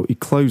back out, he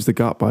closed the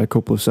gap by a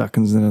couple of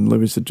seconds, and then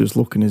Lewis would just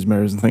look in his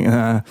mirrors and think,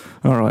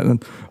 all right then,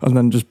 and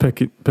then just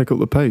pick up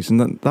the pace, and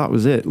then that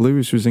was it.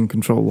 Lewis was in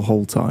control the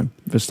whole time.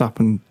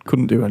 Verstappen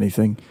couldn't do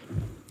anything.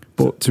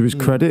 But to his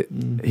credit,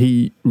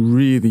 he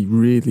really,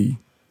 really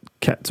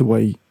kept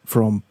away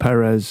from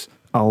Perez,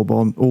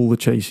 Albon, all the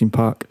chasing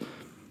pack.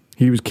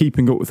 He was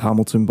keeping up with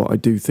Hamilton, but I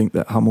do think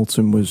that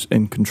Hamilton was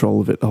in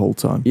control of it the whole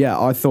time. Yeah,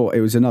 I thought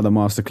it was another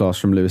masterclass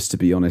from Lewis, to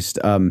be honest.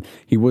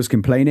 He was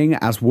complaining,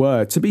 as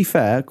were, to be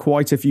fair,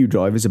 quite a few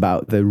drivers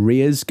about the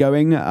rears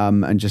going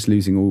and just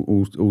losing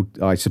all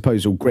I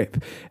suppose, all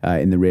grip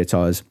in the rear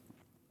tyres.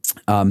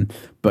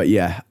 But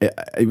yeah,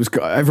 it was.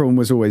 Everyone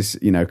was always,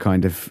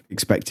 kind of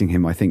expecting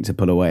him, I think, to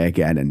pull away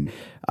again.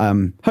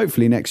 And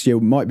hopefully next year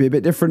might be a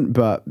bit different,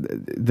 but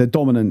the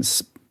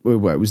dominance,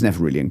 well, it was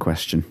never really in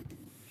question.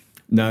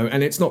 No,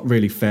 and it's not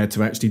really fair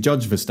to actually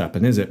judge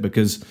Verstappen, is it?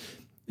 Because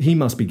he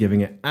must be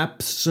giving it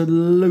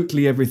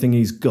absolutely everything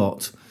he's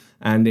got,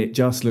 and it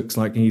just looks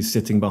like he's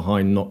sitting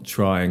behind, not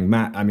trying.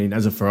 Matt, I mean,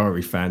 as a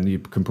Ferrari fan, you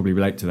can probably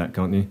relate to that,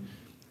 can't you?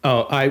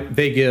 Oh,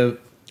 they give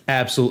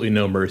absolutely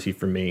no mercy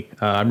for me.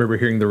 I remember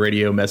hearing the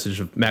radio message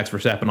of Max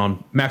Verstappen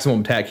on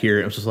Maximum Attack here,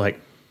 and it was just like,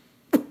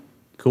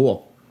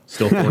 cool,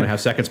 still 4.5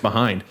 seconds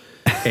behind.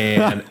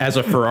 And as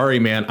a Ferrari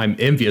man, I'm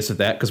envious of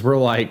that because we're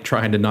like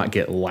trying to not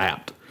get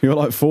lapped. You're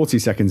like 40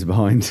 seconds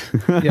behind.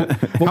 Yeah.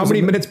 How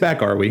many minutes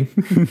back are we?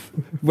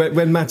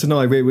 When Matt and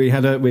I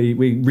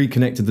we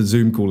reconnected the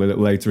Zoom call a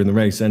little later in the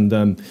race,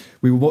 and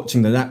we were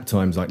watching the lap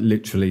times, like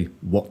literally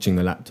watching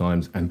the lap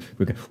times, and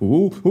we go,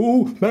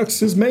 "Oh,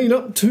 Max has made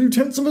up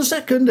 0.2 of a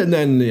second," and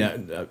then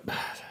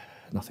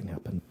nothing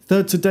happened.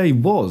 Third today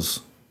was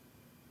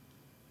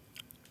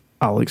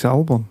Alex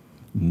Albon.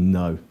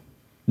 No.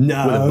 With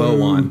a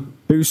bow on.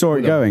 Who saw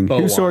it going?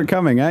 Who saw it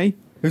coming, eh?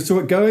 Who saw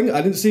it going?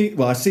 I didn't see.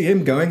 Well, I see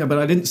him going, but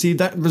I didn't see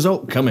that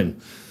result coming.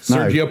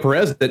 Sergio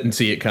Perez didn't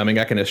see it coming.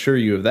 I can assure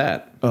you of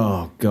that.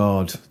 Oh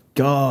God,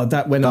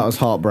 that went up. That was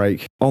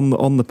heartbreak.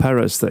 On the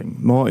Perez thing,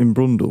 Martin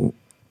Brundle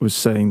was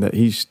saying that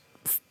he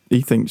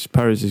thinks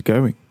Perez is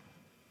going.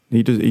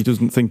 He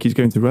doesn't think he's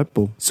going to Red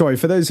Bull. Sorry,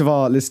 for those of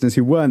our listeners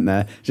who weren't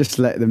there, just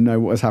to let them know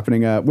what was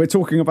happening. We're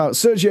talking about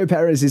Sergio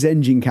Perez's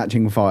engine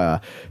catching fire.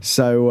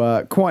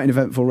 So quite an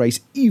eventful race,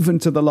 even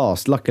to the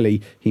last.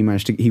 Luckily, he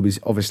managed to. He was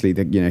obviously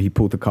he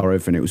pulled the car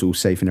over and it was all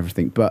safe and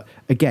everything. But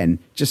again,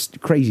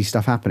 just crazy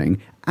stuff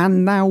happening.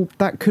 And now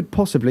that could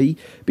possibly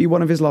be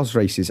one of his last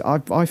races.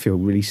 I feel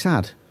really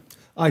sad.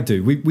 I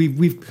do.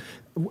 We've.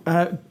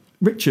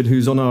 Richard,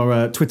 who's on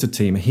our Twitter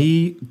team,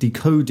 he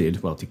decoded.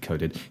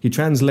 He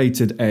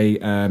translated a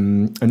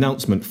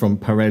announcement from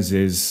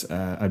Perez's,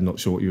 I'm not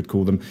sure what you would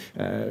call them,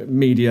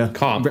 media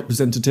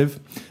representative.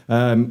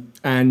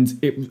 And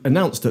it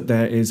announced that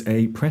there is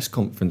a press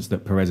conference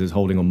that Perez is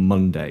holding on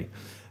Monday.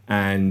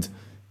 And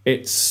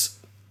it's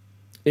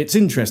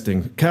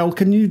interesting. Cal,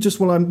 can you just,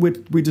 while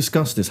we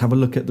discuss this, have a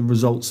look at the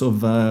results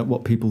of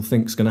what people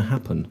think is going to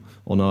happen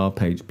on our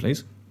page,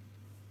 please?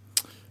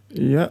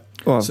 Yeah.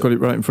 Well, I've got it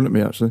right in front of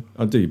me, actually.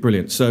 I do.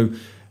 Brilliant. So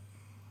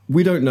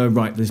we don't know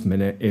right this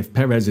minute if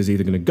Perez is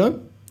either going to go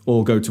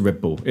or go to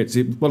Red Bull. It's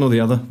one or the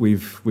other.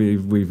 We've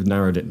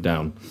narrowed it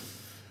down.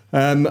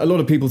 A lot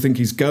of people think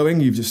he's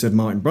going. You've just said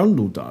Martin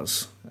Brundle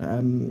does.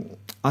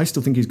 I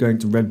still think he's going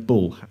to Red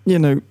Bull.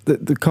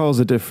 The cars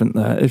are different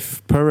there.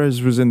 If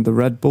Perez was in the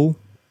Red Bull,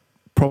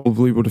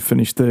 probably would have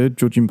finished third,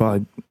 judging by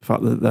the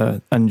fact that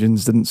their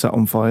engines didn't set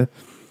on fire.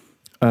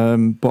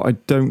 But I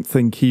don't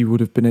think he would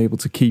have been able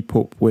to keep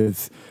up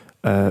with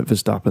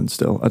Verstappen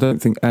still. I don't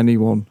think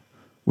anyone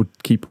would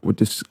keep up with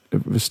this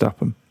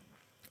Verstappen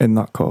in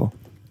that car.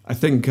 I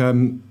think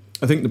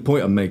the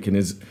point I'm making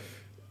is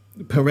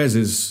Perez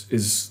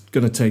is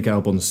going to take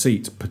Albon's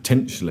seat,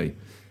 potentially.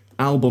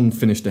 Albon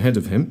finished ahead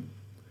of him.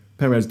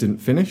 Perez didn't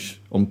finish.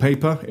 On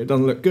paper, it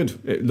doesn't look good.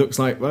 It looks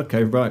like,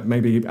 okay, right,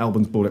 maybe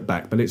Albon's brought it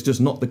back, but it's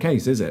just not the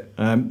case, is it?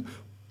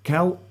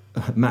 Cal,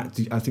 Matt,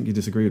 I think you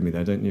disagree with me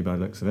there, don't you, by the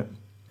looks of it?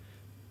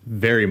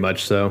 Very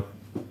much so.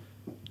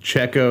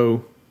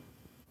 Checo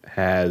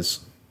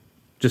has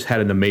just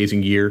had an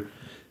amazing year.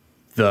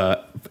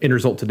 The end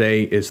result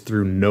today is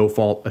through no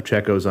fault of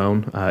Checo's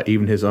own.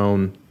 Even his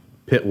own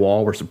pit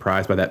wall were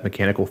surprised by that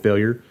mechanical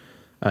failure.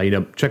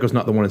 Checo's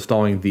not the one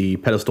installing the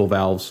pedestal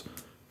valves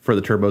for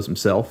the turbos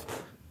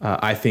himself.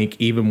 I think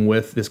even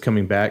with this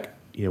coming back,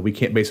 we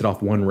can't base it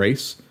off one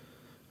race.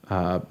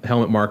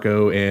 Helmut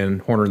Marko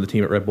and Horner and the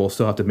team at Red Bull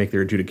still have to make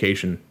their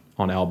adjudication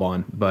on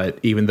Albon. But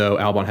even though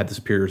Albon had the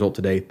superior result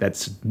today,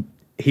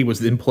 he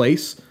was in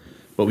place,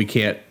 but we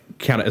can't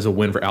count it as a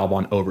win for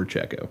Albon over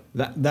Checo.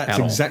 That's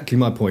exactly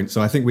my point.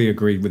 So I think we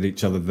agreed with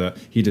each other that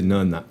he didn't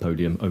earn that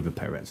podium over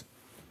Perez.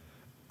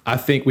 I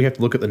think we have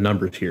to look at the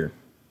numbers here.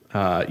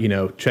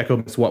 Checo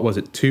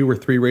missed, 2 or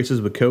 3 races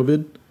with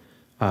COVID.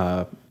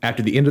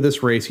 After the end of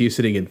this race, he is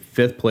sitting in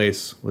 5th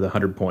place with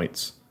 100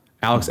 points.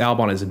 Alex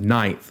Albon is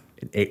 9th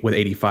with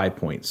 85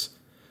 points.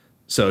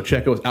 So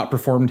Checo has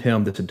outperformed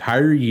him this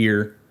entire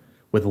year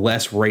with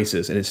less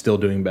races and is still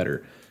doing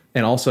better.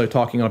 And also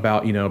talking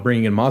about,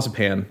 bringing in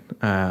Mazepin,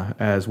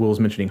 as Will was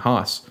mentioning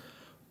Haas.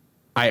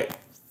 I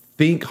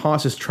think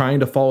Haas is trying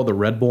to follow the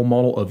Red Bull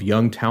model of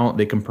young talent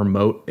they can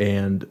promote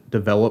and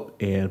develop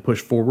and push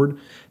forward.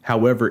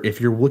 However,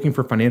 if you're looking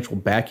for financial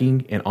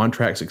backing and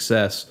on-track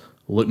success,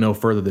 look no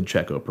further than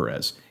Checo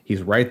Perez.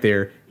 He's right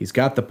there. He's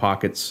got the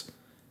pockets.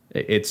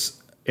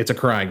 It's a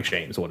crying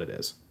shame is what it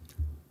is.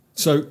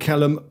 So,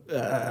 Callum,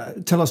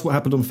 tell us what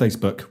happened on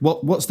Facebook.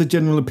 What's the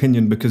general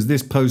opinion? Because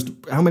this post,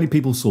 how many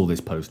people saw this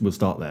post? We'll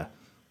start there.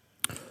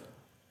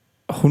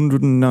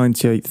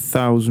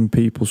 198,000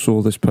 people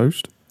saw this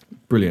post.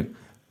 Brilliant.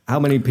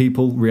 How many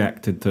people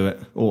reacted to it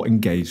or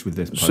engaged with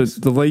this post?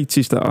 So the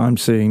latest that I'm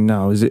seeing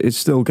now is it's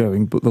still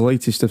going, but the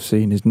latest I've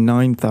seen is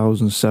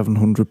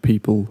 9,700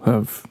 people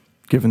have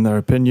given their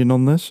opinion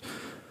on this.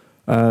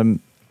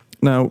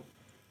 Now,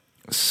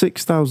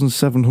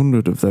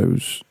 6,700 of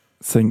those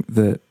think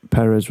that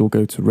Perez will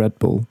go to Red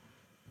Bull.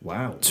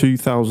 Wow.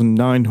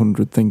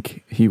 2,900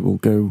 think he will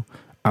go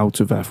out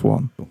of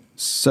F1.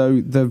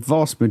 So the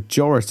vast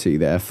majority,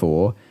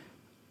 therefore,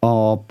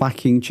 are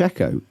backing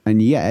Checo.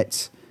 And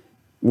yet,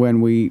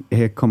 when we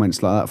hear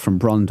comments like that from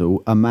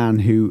Brundle, a man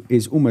who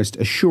is almost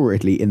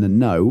assuredly in the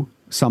know,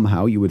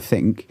 somehow you would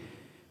think,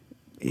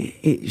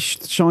 it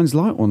shines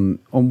light on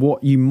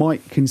what you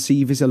might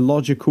conceive as a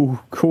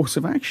logical course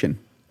of action.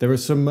 There are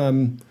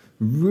some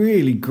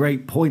really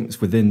great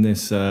points within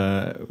this,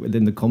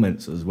 within the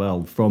comments as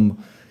well.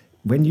 From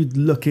when you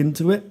look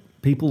into it,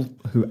 people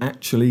who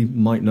actually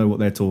might know what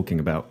they're talking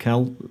about.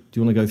 Cal, do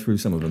you want to go through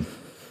some of them?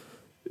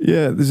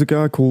 Yeah, there's a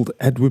guy called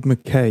Edward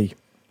McKay,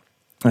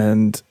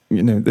 and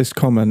this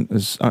comment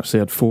has actually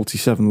had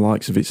 47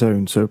 likes of its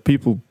own, so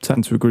people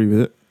tend to agree with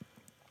it.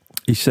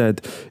 He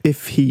said,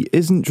 "If he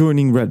isn't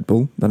joining Red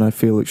Bull, then I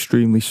feel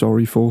extremely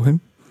sorry for him.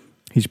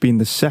 He's been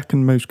the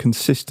second most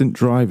consistent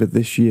driver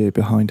this year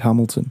behind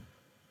Hamilton,"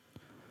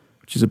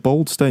 which is a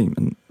bold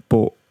statement,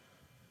 but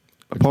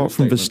apart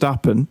from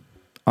Verstappen,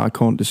 I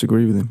can't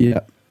disagree with him.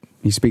 Yeah,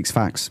 he speaks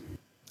facts.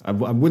 I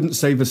wouldn't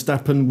say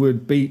Verstappen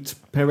would beat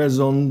Perez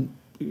on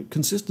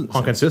consistency.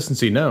 On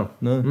consistency, no.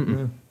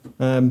 No.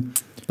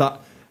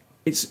 But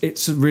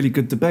it's a really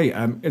good debate.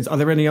 Are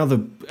there any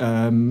other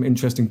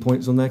interesting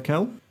points on there,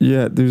 Cal?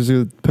 Yeah, there's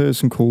a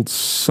person called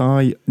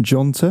Cy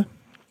Jonta.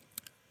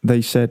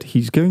 They said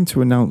he's going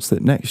to announce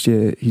that next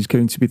year he's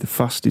going to be the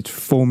fastest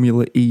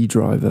Formula E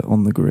driver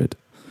on the grid,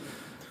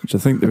 which I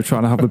think they were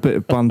trying to have a bit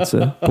of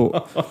banter.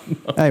 But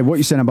hey, what are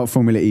you saying about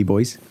Formula E,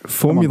 boys?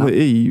 Formula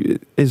E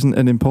isn't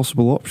an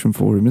impossible option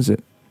for him, is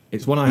it?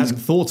 It's one I hadn't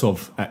thought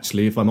of,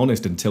 actually, if I'm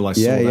honest, until I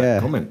saw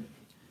that comment.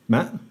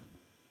 Matt?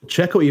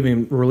 Checo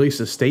even released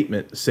a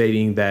statement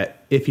stating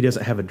that if he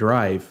doesn't have a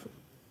drive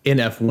in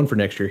F1 for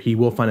next year, he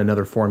will find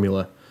another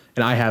formula.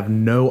 And I have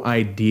no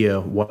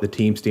idea what the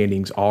team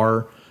standings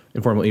are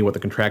in Formula E, what the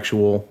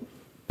contractual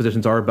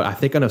positions are, but I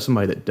think I know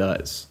somebody that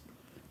does.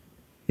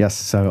 Yes,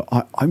 so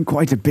I'm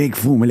quite a big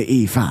Formula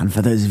E fan,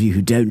 for those of you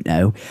who don't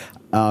know.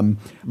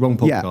 Wrong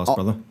podcast,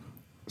 brother.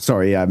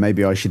 Sorry,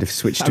 maybe I should have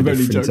switched to a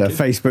different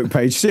Facebook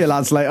page. See you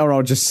lads later.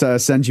 I'll just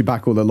send you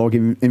back all the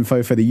login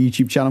info for the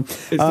YouTube channel.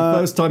 It's the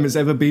first time it's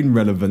ever been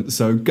relevant,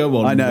 so go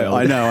on. I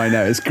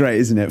know. It's great,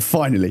 isn't it?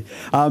 Finally.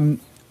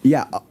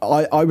 Yeah,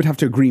 I would have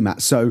to agree,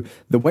 Matt. So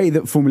the way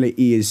that Formula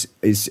E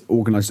is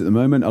organised at the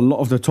moment, a lot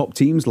of the top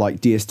teams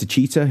like DS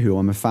Techeetah, who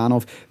I'm a fan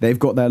of, they've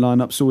got their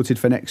lineup sorted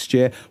for next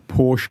year.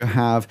 Porsche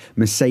have,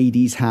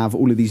 Mercedes have,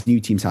 all of these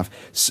new teams have.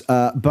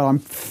 But I'm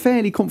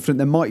fairly confident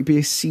there might be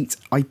a seat,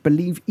 I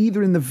believe,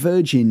 either in the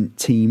Virgin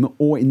team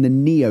or in the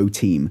Neo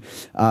team.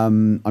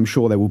 I'm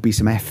sure there will be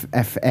some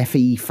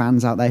FE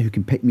fans out there who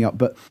can pick me up,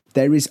 but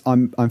there is.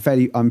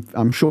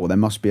 I'm sure there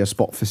must be a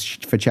spot for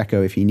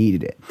Checo if he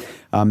needed it.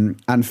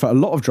 And for a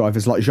lot of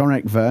drivers like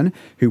Jean-Eric Vergne,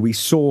 who we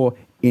saw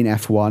in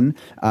F1,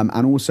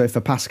 and also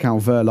for Pascal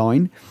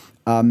Wehrlein,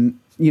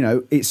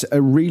 it's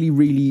a really,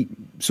 really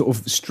sort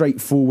of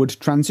straightforward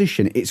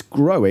transition. It's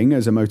growing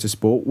as a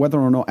motorsport, whether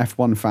or not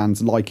F1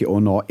 fans like it or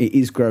not. It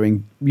is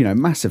growing,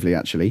 massively,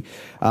 actually.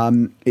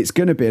 It's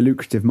going to be a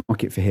lucrative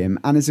market for him.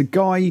 And as a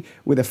guy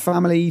with a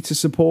family to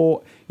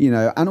support,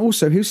 and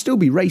also he'll still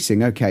be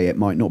racing. Okay, it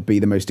might not be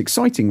the most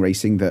exciting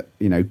racing that,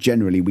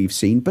 generally we've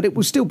seen, but it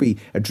will still be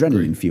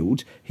adrenaline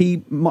fueled.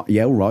 He might,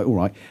 all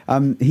right.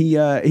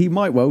 He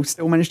might well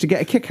still manage to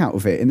get a kick out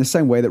of it in the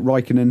same way that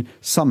Raikkonen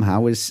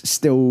somehow is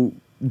still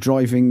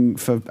driving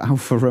for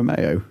Alfa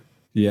Romeo.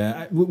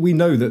 Yeah, we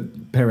know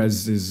that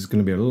Perez is going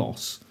to be a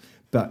loss,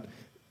 but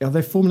are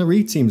there Formula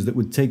E teams that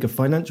would take a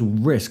financial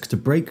risk to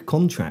break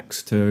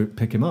contracts to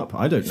pick him up?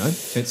 I don't know.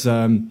 It's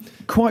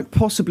quite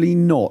possibly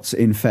not,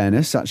 in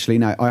fairness, actually.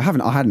 No, I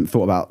hadn't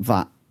thought about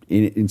that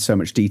in so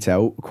much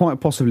detail. Quite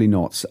possibly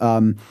not.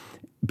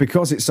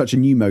 Because it's such a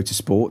new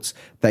motorsport,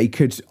 they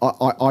could.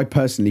 I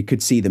personally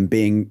could see them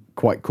being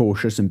quite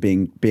cautious and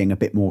being a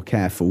bit more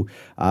careful.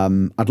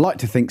 I'd like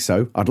to think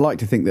so. I'd like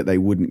to think that they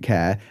wouldn't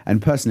care.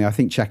 And personally, I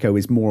think Checo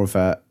is more of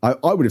a.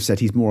 I would have said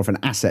he's more of an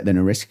asset than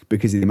a risk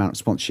because of the amount of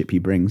sponsorship he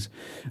brings.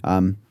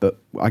 But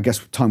I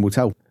guess time will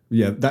tell.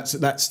 Yeah, that's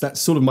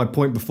sort of my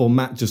point before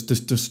Matt just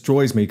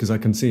destroys me because I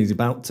can see he's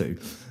about to.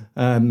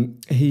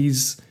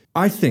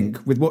 I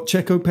think with what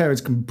Checo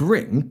Perez can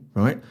bring,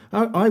 right?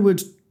 I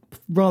would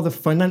rather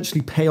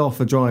financially pay off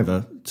a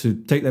driver to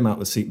take them out of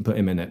the seat and put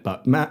him in it.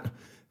 But Matt,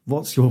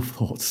 what's your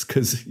thoughts?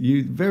 Because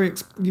you've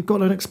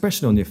got an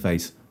expression on your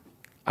face.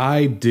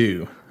 I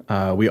do.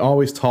 We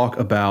always talk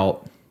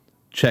about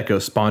Checo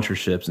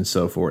sponsorships and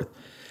so forth.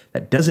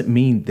 That doesn't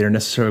mean they're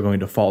necessarily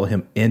going to follow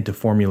him into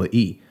Formula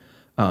E.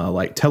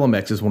 Like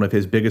Telemex is one of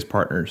his biggest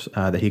partners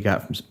that he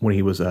got from when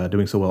he was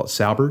doing so well at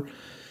Sauber.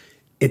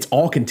 It's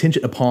all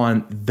contingent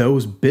upon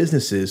those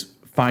businesses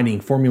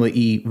finding Formula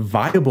E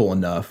viable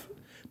enough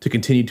to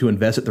continue to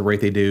invest at the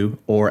rate they do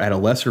or at a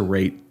lesser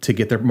rate to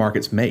get their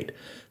markets made.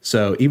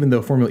 So even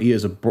though Formula E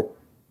is a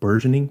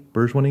burgeoning,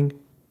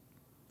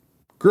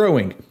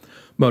 growing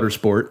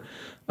motorsport,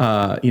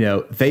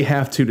 they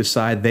have to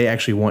decide they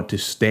actually want to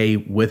stay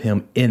with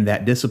him in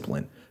that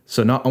discipline.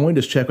 So not only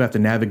does Checo have to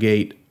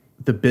navigate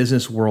the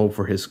business world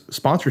for his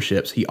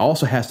sponsorships, he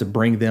also has to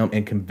bring them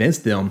and convince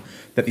them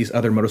that these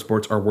other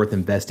motorsports are worth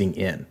investing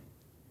in.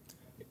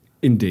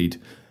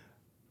 Indeed.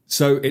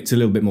 So it's a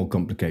little bit more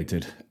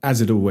complicated, as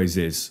it always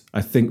is.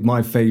 I think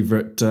my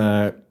favourite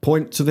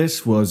point to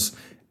this was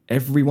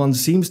everyone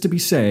seems to be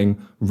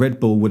saying Red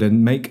Bull would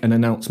make an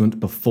announcement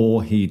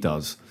before he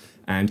does.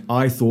 And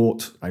I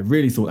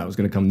really thought that was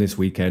going to come this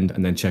weekend,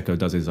 and then Checo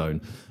does his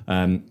own.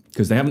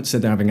 Because they haven't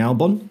said they're having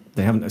Albon.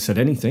 They haven't said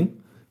anything.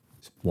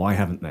 Why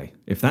haven't they?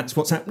 If that's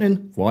what's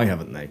happening, why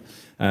haven't they?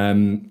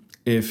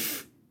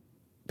 If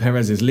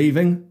Perez is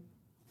leaving,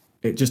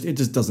 it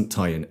just doesn't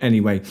tie in.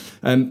 Anyway,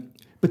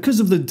 because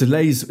of the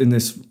delays in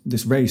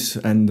this race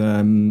and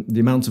the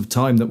amount of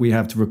time that we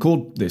have to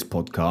record this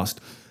podcast,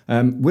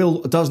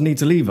 Will does need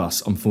to leave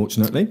us,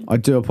 unfortunately. I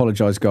do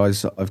apologise,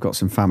 guys. I've got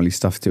some family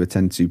stuff to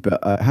attend to, but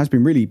it has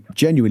been really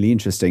genuinely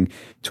interesting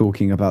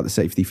talking about the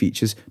safety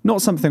features.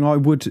 Not something I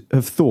would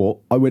have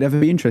thought I would ever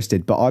be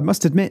interested, but I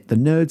must admit the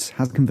nerds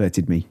has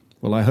converted me.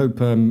 Well, I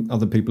hope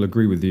other people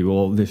agree with you,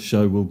 or this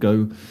show will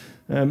go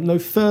no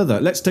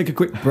further. Let's take a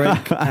quick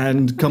break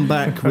and come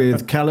back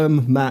with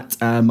Callum, Matt,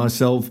 and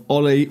myself,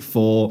 Ollie,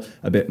 for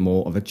a bit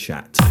more of a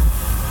chat.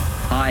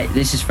 Hi,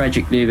 this is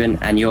Frederick Lubin,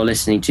 and you're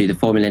listening to the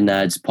Formula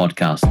Nerds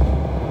podcast.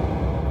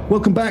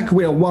 Welcome back.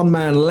 We are one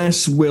man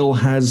less. Will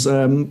has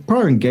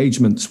prior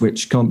engagements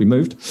which can't be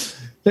moved.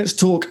 Let's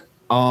talk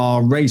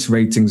our race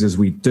ratings as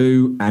we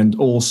do, and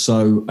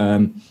also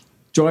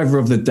driver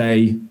of the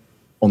day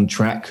on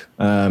track,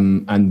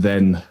 and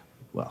then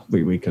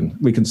we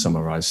can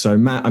summarize. So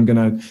Matt, I'm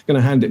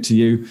gonna hand it to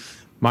you.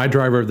 My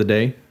driver of the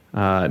day.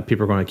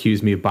 People are going to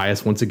accuse me of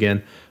bias once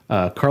again.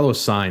 Carlos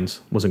Sainz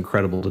was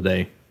incredible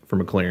today for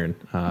McLaren.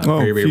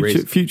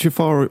 Future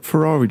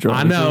Ferrari driver.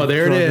 I know,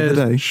 there it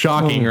is.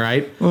 Shocking,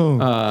 right? It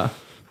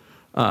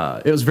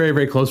was very,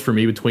 very close for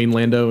me between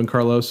Lando and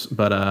Carlos,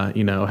 but I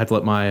had to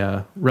let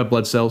my red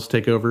blood cells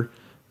take over.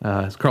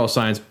 Carlos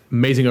Sainz,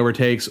 amazing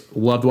overtakes.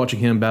 Loved watching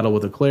him battle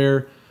with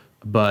Leclerc,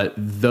 but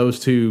those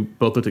two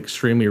both looked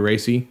extremely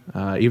racy,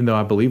 even though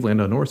I believe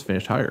Lando Norris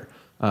finished higher.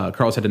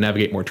 Carlos had to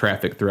navigate more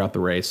traffic throughout the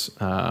race.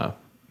 My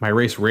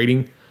race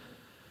rating,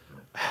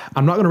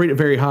 I'm not going to rate it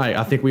very high.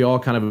 I think we all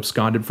kind of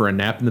absconded for a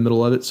nap in the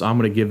middle of it, so I'm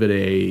going to give it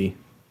a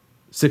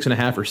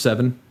 6.5 or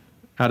 7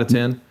 out of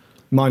 10.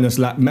 Minus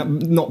lap,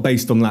 not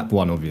based on lap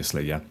 1,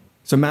 obviously, yeah.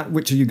 So Matt,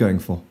 which are you going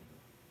for?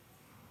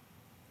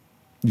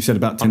 You said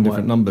about 10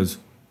 different numbers,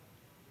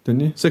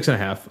 didn't you?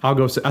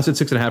 6.5. I said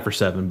 6.5 or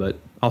 7, but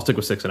I'll stick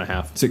with 6.5.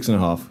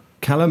 6.5.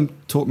 Callum,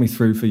 talk me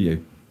through for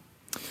you.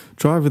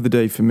 Driver of the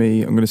day for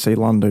me, I'm going to say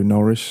Lando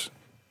Norris.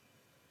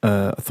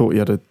 I thought he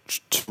had a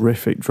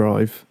terrific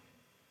drive,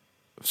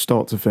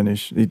 start to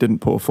finish. He didn't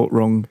put a foot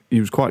wrong. He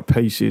was quite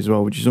pacey as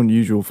well, which is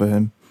unusual for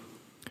him.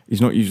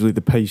 He's not usually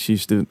the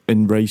paciest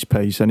in race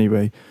pace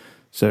anyway.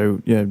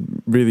 So, yeah,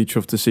 really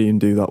chuffed to see him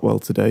do that well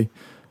today.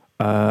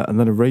 And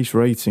then a race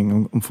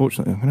rating,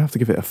 unfortunately, I'm going to have to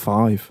give it a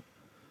 5.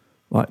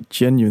 Like,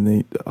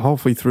 genuinely,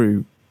 halfway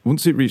through,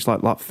 once it reached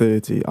like lap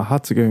 30, I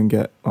had to go and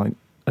get like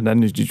an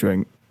energy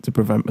drink to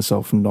prevent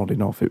myself from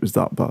nodding off. It was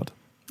that bad.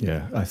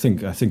 Yeah, I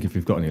think if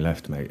you've got any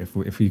left, mate,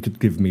 if you could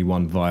give me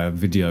one via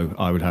video,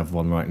 I would have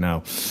one right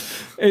now.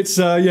 It's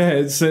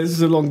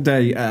a long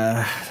day.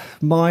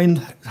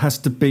 Mine has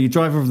to be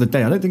driver of the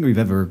day. I don't think we've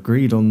ever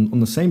agreed on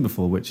the same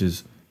before, which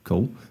is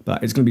cool.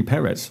 But it's going to be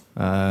Perez.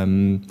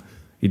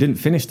 He didn't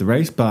finish the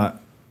race, but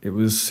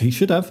he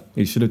should have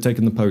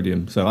taken the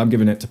podium. So I'm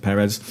giving it to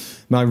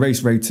Perez. My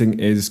race rating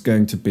is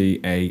going to be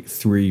a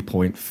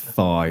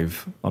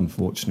 3.5,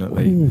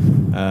 unfortunately.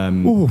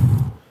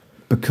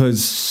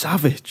 Because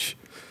savage.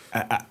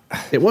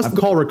 It wasn't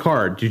Paul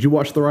Ricard. Did you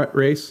watch the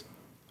race?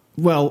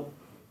 Well,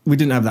 we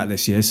didn't have that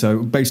this year.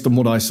 So based on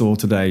what I saw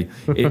today,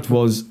 it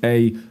was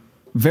a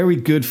very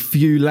good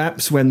few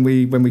laps when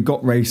we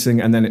got racing,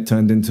 and then it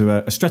turned into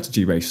a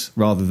strategy race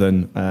rather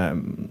than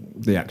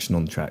the action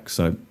on track.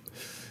 So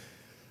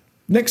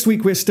next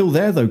week we're still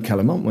there though,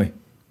 Callum, aren't we?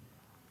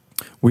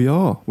 We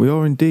are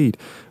indeed.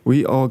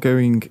 We are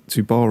going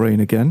to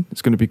Bahrain again.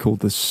 It's going to be called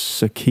the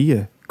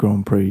Sakhir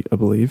Grand Prix, I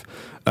believe.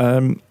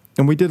 And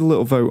we did a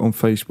little vote on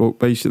Facebook,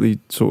 basically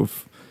sort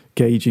of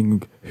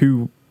gauging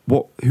who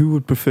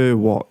would prefer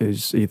what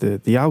is either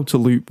the outer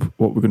loop,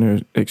 what we're going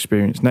to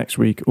experience next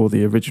week, or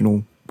the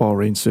original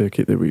Bahrain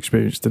circuit that we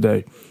experienced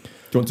today. Do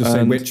you want to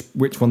say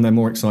which one they're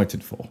more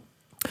excited for?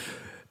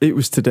 It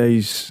was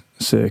today's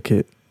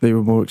circuit they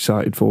were more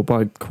excited for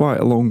by quite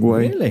a long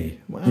way. Really?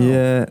 Wow.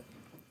 Yeah.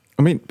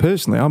 I mean,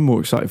 personally, I'm more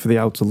excited for the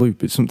outer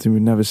loop. It's something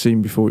we've never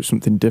seen before. It's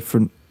something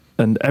different.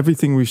 And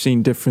everything we've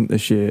seen different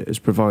this year has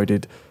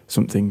provided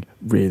something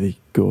really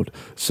good.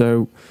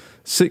 So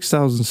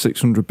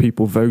 6,600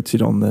 people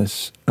voted on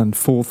this, and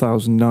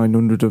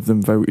 4,900 of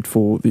them voted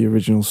for the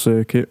original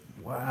circuit.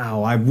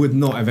 Wow, I would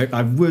not have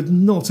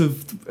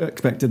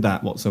expected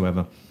that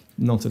whatsoever.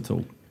 Not at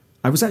all.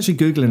 I was actually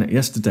Googling it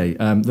yesterday.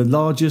 The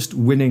largest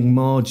winning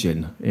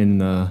margin in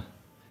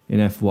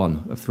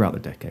F1 throughout the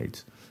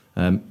decades.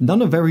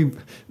 None of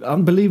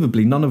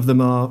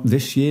them are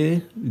this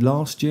year,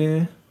 last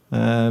year.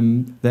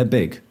 They're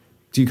big.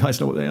 Do you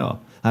guys know what they are?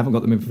 I haven't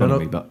got them in front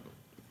of me, but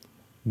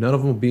none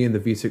of them will be in the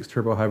V6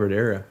 turbo hybrid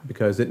era,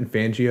 because didn't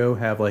Fangio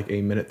have like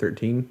a minute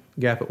 13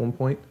 gap at one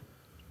point?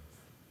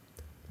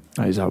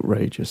 That is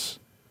outrageous.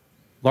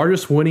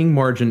 Largest winning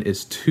margin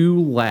is 2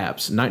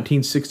 laps.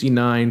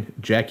 1969,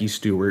 Jackie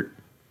Stewart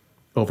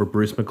over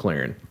Bruce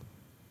McLaren.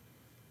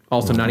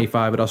 Also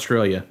 95 at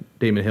Australia,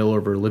 Damon Hill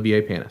over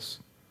Olivier Panis.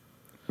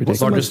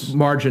 Largest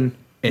margin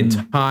in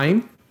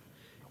time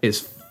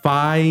is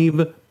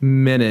 5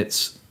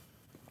 minutes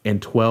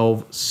and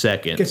 12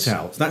 seconds. Get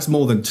out. That's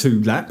more than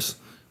 2 laps.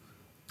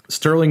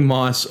 Sterling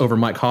Moss over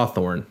Mike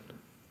Hawthorne.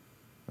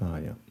 Oh,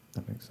 yeah.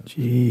 That makes sense.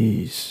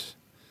 Jeez.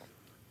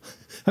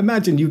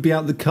 Imagine you'd be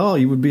out the car.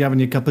 You would be having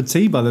your cup of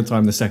tea by the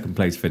time the second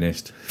place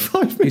finished.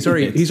 5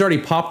 minutes. He's already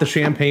popped the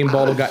champagne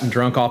bottle, gotten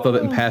drunk off of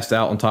it, and passed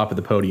out on top of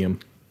the podium.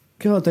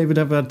 God, they would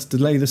have had to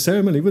delay the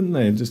ceremony, wouldn't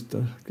they? And just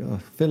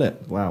fill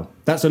it. Wow.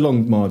 That's a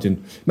long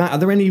margin. Matt, are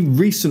there any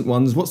recent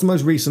ones? What's the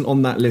most recent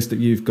on that list that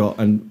you've got,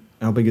 and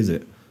how big is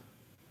it?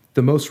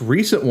 The most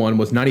recent one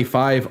was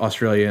 95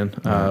 Australian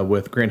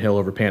with Grant Hill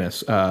over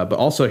Panis. But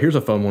also, here's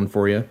a fun one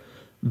for you.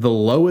 The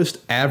lowest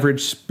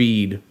average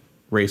speed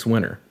race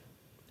winner.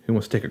 Who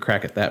wants to take a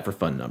crack at that for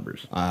fun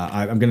numbers?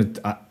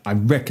 I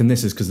reckon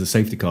this is because the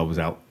safety car was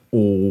out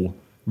all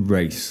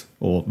race,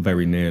 or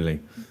very nearly.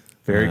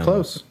 Very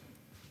close.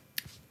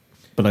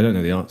 But I don't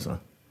know the answer.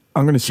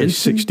 I'm going to say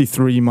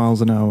 63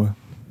 miles an hour.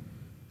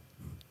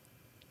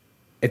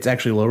 It's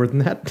actually lower than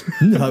that.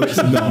 No, it's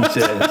not.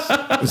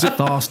 Was it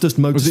fastest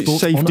motorsport? Was it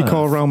safety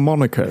car around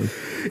Monaco?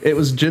 It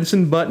was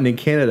Jenson Button in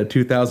Canada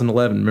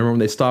 2011. Remember when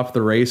they stopped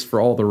the race for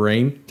all the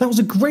rain? That was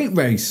a great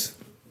race.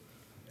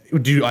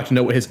 Do you like to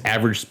know what his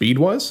average speed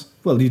was?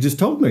 Well, you just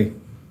told me.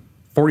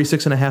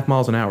 46.5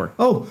 miles an hour.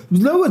 Oh,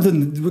 lower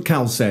than what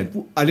Cal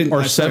said. I didn't.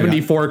 Or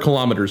 74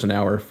 kilometers an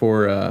hour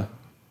for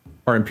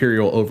our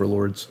Imperial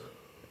overlords.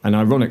 And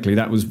ironically,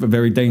 that was a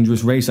very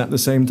dangerous race at the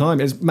same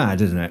time. It's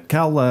mad, isn't it?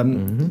 Cal,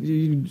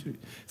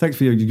 thanks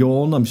for your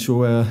yawn. I'm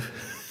sure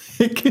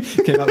it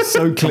came out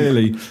so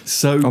clearly.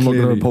 I'm not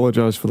going to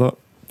apologise for that.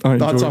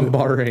 Thoughts on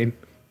Bahrain?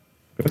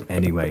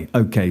 Anyway,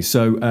 okay,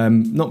 so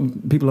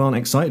people aren't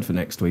excited for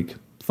next week.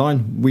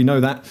 Fine, we know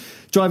that.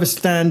 Driver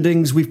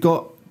standings, we've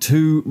got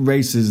 2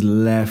 races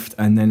left,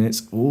 and then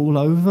it's all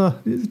over.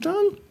 It's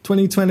done.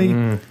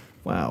 2020.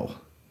 Wow.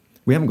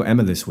 We haven't got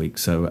Emma this week,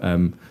 so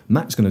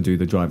Matt's going to do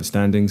the driver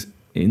standings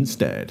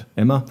instead.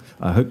 Emma,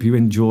 I hope you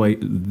enjoy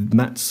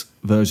Matt's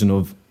version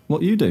of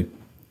what you do.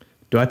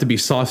 Do I have to be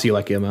saucy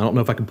like Emma? I don't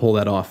know if I can pull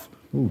that off.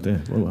 Oh,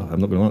 dear. Well, I'm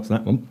not going to answer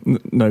that one.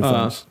 No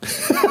thanks.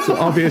 So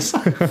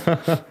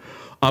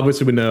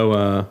obviously we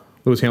know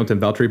Lewis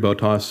Hamilton and Valtteri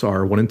Bottas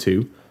are 1 and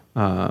 2.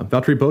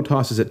 Valtteri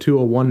Bottas is at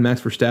 201. Max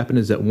Verstappen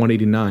is at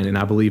 189, and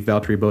I believe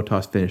Valtteri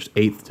Bottas finished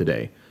 8th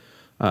today.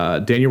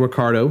 Daniel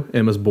Ricciardo,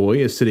 Emma's boy,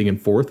 is sitting in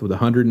 4th with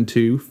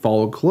 102,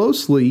 followed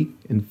closely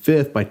in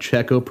 5th by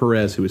Checo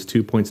Perez, who is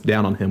 2 points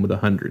down on him with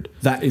 100.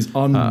 That is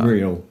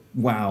unreal.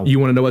 Wow. You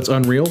want to know what's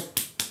unreal?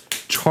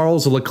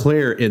 Charles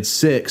Leclerc in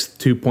 6th,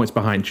 2 points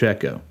behind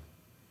Checo.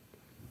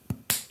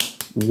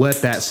 Let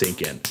that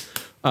sink in.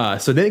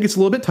 So then it gets a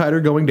little bit tighter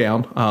going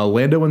down.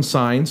 Lando and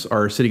Sainz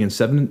are sitting in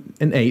 7th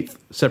and 8th,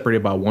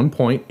 separated by 1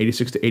 point,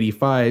 86 to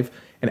 85.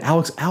 And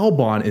Alex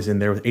Albon is in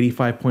there with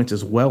 85 points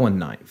as well in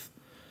 9th.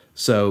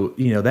 So,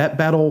 that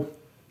battle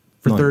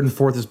for 3rd and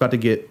 4th is about to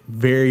get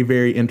very,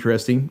 very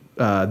interesting.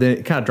 Then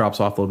it kind of drops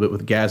off a little bit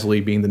with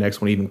Gasly being the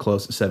next one, even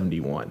close to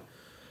 71.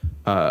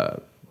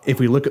 If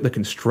we look at the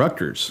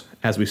constructors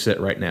as we sit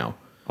right now.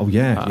 Oh,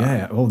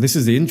 yeah. Oh, this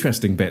is the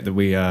interesting bit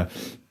that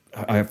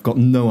I've got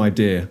no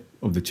idea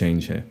of the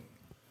change here.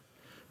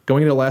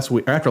 Going into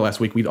after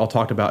last week, we all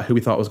talked about who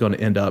we thought was going to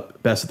end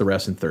up best of the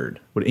rest in 3rd.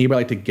 Would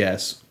anybody like to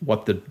guess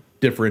what the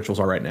differentials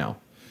are right now?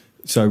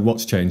 So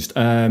what's changed?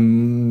 No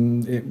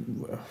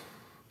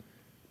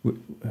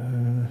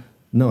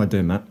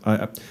idea, Matt.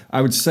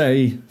 I would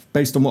say,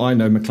 based on what I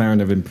know, McLaren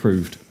have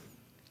improved.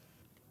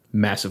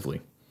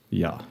 Massively.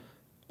 Yeah.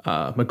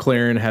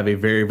 McLaren have a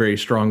very, very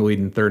strong lead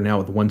in 3rd now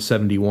with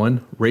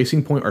 171.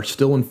 Racing Point are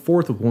still in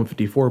 4th with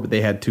 154, but they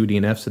had 2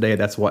 DNFs today.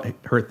 That's what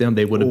hurt them.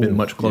 They would have been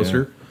much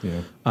closer.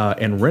 Yeah.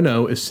 And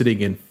Renault is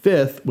sitting in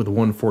 5th with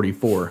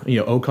 144.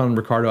 Ocon and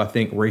Ricciardo, I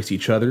think, race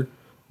each other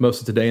most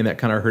of today, and that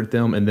kind of hurt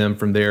them. And then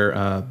from there,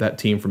 that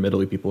team from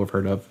Italy people have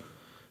heard of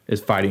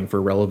is fighting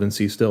for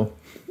relevancy still.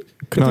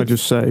 Can I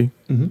just say,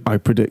 I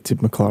predicted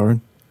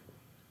McLaren.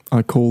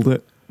 I called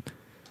it.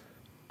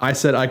 I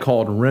said I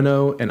called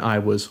Renault, and I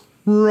was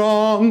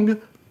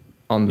wrong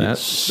on that.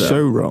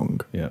 So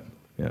wrong. Yeah.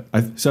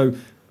 So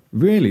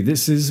really,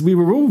 we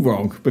were all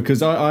wrong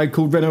because I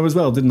called Renault as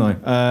well, didn't I?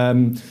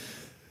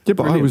 Yeah,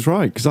 but I was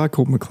right because I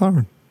called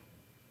McLaren.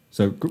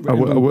 So I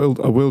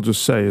will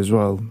just say as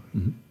well,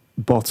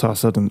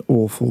 Bottas had an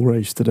awful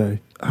race today.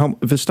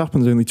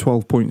 Verstappen's only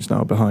 12 points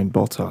now behind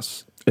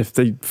Bottas. If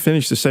they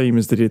finish the same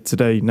as they did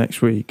today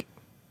next week,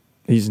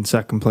 he's in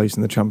 2nd place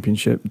in the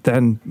championship.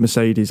 Then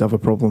Mercedes have a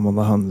problem on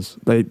their hands.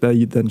 They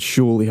then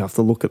surely have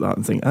to look at that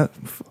and think,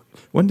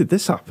 when did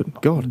this happen?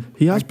 God,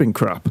 he has been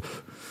crap.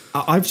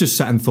 I've just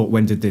sat and thought,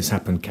 when did this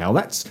happen, Cal?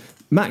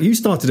 Matt, you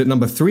started at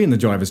number 3 in the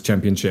Drivers'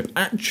 Championship.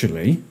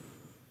 Actually,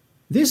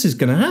 this is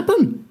going to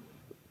happen.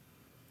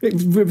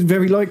 It's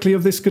very likely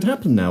this could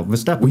happen now.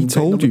 Verstappen. We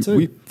told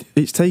you.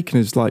 It's taken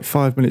us like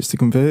 5 minutes to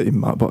convert him,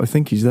 Matt, but I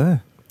think he's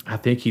there. I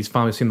think he's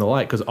finally seen the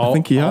light because all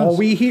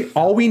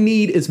we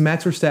need is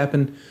Max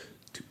Verstappen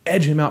to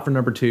edge him out for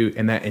number 2,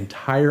 and that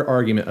entire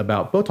argument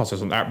about Bottas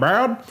isn't that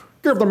bad.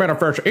 Give the man a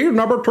fair shake. He's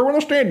number 2 in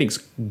the standings.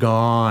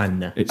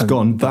 Gone. It's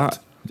gone. That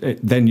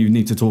then you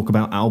need to talk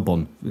about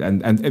Albon,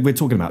 and we're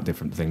talking about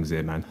different things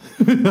here, man.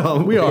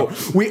 We are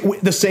we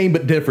the same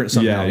but different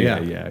somehow.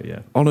 Yeah.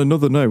 On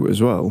another note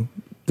as well,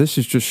 this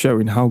is just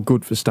showing how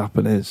good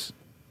Verstappen is.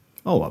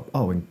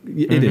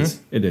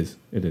 It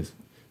is.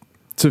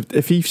 So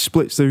if he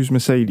splits those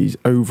Mercedes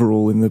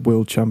overall in the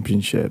World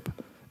Championship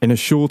in a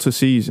shorter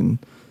season,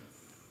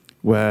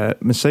 where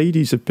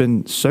Mercedes have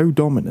been so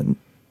dominant,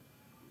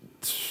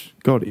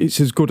 God, it's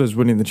as good as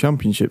winning the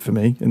championship for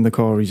me in the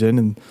car he's in,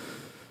 and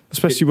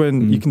especially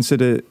when you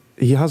consider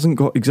he hasn't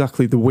got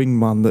exactly the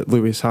wingman that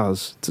Lewis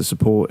has to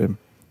support him.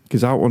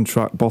 Because out on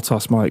track,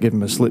 Bottas might give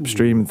him a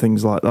slipstream and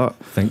things like that.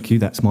 Thank you.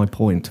 That's my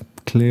point.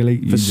 Clearly,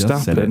 you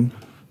just said it.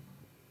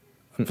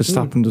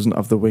 Verstappen doesn't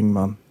have the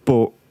wingman,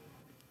 but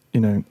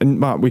and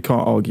Matt, we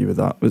can't argue with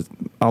that.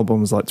 Albon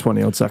was like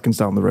 20 odd seconds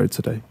down the road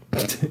today.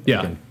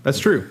 Yeah, that's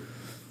true.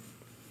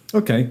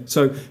 Okay,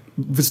 so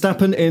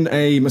Verstappen in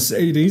a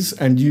Mercedes,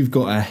 and you've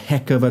got a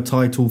heck of a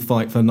title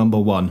fight for number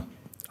one.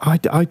 I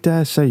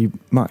dare say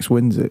Max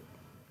wins it.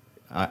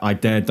 I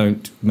dare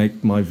don't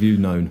make my view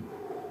known.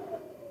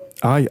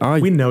 I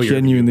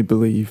genuinely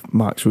believe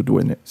Max would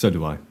win it. So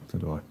do I.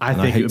 I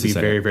think it would be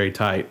very, very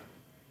tight.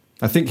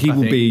 I think he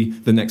will be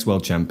the next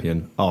world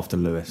champion after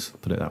Lewis,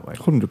 put it that way.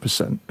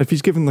 100%. If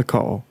he's given the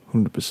car,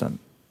 100%.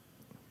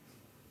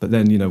 But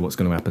then you know what's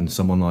going to happen.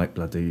 Someone like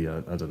bloody,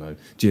 I don't know,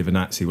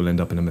 Giovinazzi will end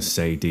up in a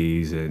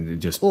Mercedes,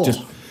 and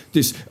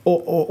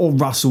or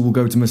Russell will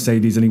go to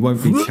Mercedes and he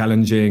won't be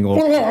challenging. Or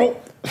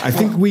I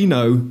think we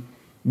know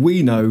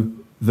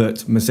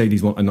that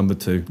Mercedes want a number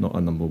two, not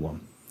a number one.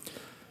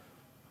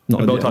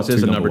 Not Bottas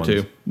is a number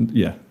two.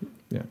 Yeah.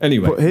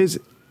 Anyway, but here's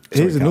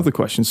another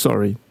question.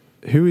 Sorry.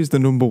 Who is the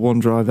number one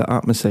driver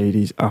at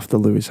Mercedes after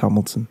Lewis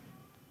Hamilton?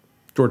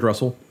 George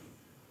Russell.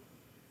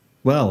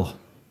 Well,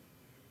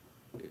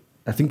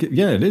 I think it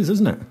is,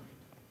 isn't it?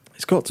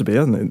 It's got to be,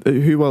 hasn't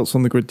it? Who else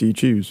on the grid do you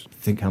choose?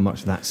 Think how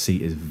much that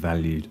seat is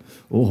valued.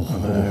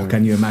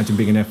 Can you imagine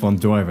being an F1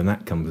 driver and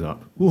that comes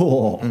up?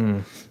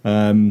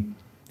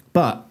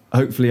 But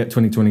hopefully at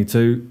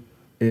 2022,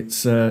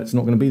 it's not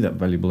going to be that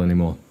valuable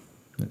anymore.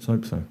 Let's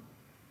hope so.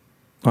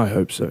 I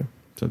hope so.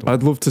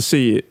 I'd love to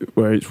see it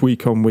where it's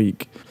week on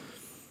week.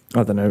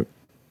 I don't know,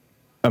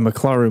 a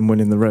McLaren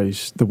winning the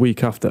race, the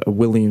week after a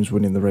Williams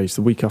winning the race,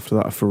 the week after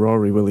that a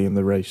Ferrari winning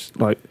the race.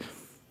 Like,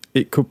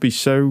 it could be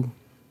so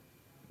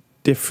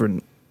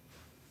different.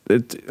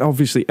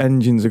 Obviously,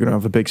 engines are going to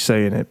have a big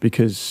say in it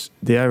because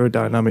the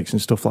aerodynamics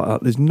and stuff like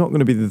that, there's not going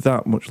to be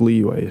that much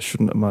leeway, I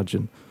shouldn't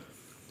imagine.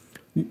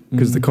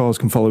 Because the cars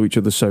can follow each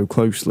other so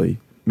closely,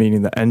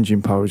 meaning that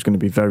engine power is going to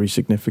be very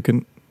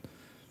significant.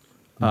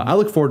 I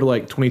look forward to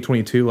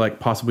 2022,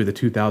 possibly the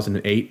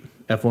 2008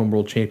 F1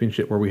 World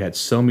Championship, where we had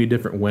so many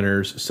different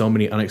winners, so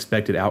many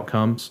unexpected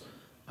outcomes.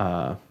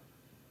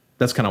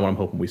 That's kind of what I'm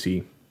hoping we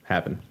see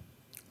happen.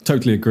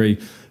 Totally agree.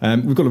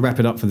 We've got to wrap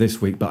it up for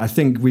this week, but I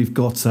think we've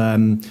got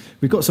some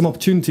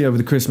opportunity over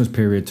the Christmas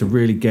period to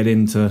really get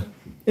into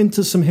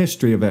some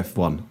history of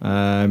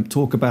F1.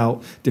 Talk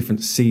about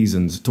different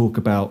seasons. Talk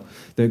about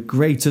the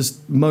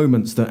greatest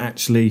moments that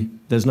actually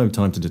there's no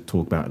time to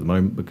talk about at the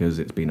moment because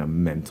it's been a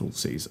mental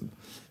season.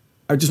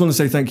 I just want to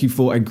say thank you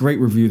for a great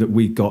review that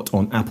we got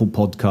on Apple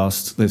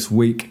Podcasts this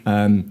week.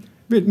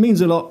 It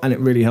means a lot and it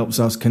really helps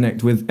us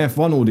connect with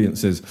F1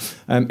 audiences.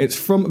 It's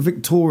from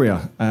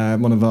Victoria,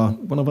 one of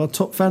our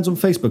top fans on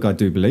Facebook, I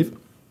do believe.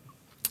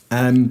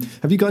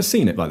 Have you guys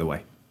seen it, by the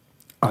way?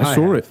 I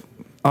saw it.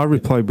 I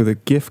replied with a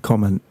GIF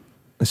comment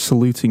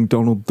saluting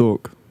Donald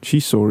Duck. She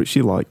saw it.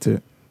 She liked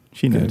it.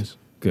 She knows.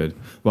 Good.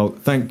 Well,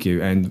 thank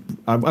you. And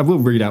I will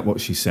read out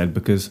what she said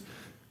because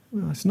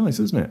it's nice,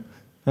 isn't it?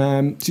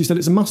 She said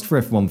it's a must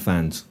for F1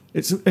 fans.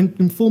 It's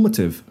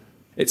informative.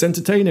 It's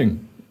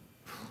entertaining.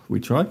 We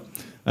try.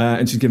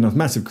 And she's given us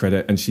massive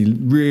credit. And she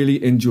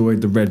really enjoyed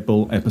the Red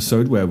Bull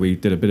episode where we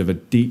did a bit of a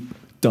deep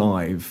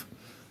dive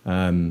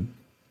into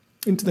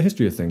the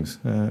history of things.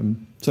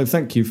 So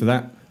thank you for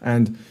that.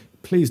 And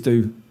please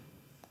do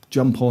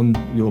jump on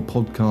your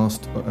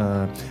podcast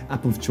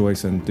app of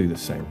choice and do the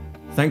same.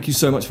 Thank you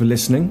so much for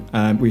listening.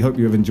 We hope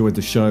you have enjoyed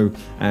the show.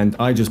 And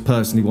I just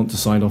personally want to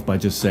sign off by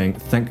just saying,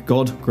 thank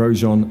God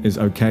Grosjean is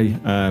okay.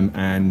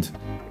 And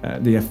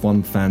the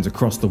F1 fans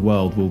across the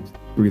world will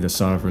breathe a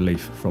sigh of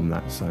relief from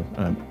that. So,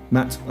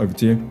 Matt, over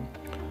to you.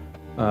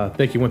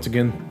 Thank you once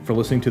again for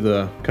listening to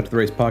the Cut to the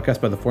Race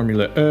podcast by the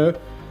Formula E.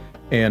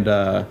 And,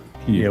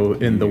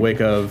 in the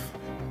wake of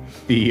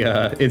the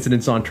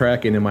incidents on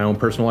track and in my own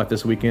personal life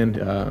this weekend,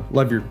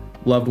 love your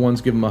loved ones,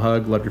 give them a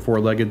hug, love your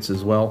four-leggeds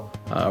as well.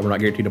 We're not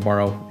guaranteed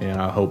tomorrow,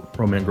 and I hope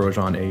Romain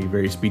Grosjean a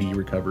very speedy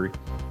recovery.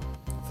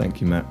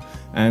 Thank you, Matt.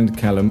 And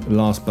Callum,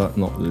 last but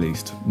not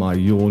least, my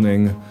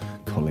yawning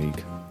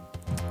colleague.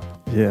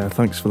 Yeah,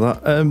 thanks for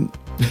that.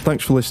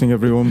 Thanks for listening,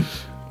 everyone.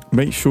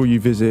 Make sure you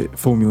visit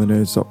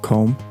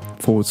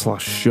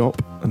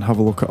formulanerds.com/shop and have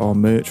a look at our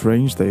merch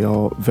range. They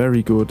are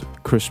very good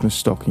Christmas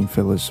stocking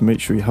fillers, so make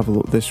sure you have a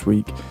look this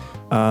week.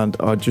 And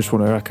I just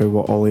want to echo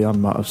what Ollie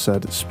and Matt have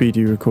said.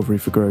 Speedy recovery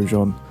for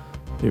Grosjean.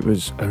 It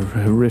was a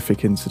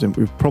horrific incident.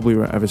 We probably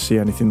won't ever see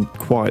anything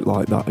quite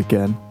like that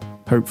again,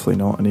 Hopefully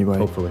not, anyway.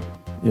 Hopefully.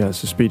 Yeah,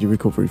 it's a speedy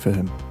recovery for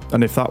him.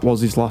 And if that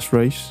was his last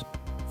race,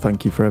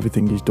 thank you for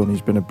everything he's done.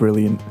 He's been a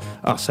brilliant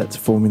asset to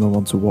Formula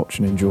One to watch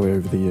and enjoy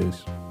over the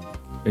years.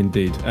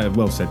 Indeed.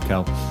 Well said,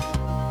 Cal.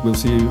 We'll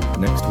see you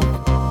next week.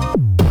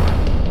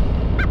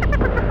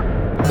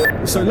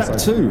 So lap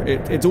 2,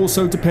 it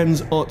also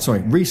depends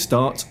on...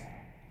 restart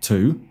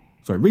 2.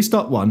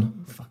 Restart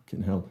 1.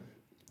 Fucking hell.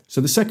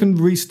 So the second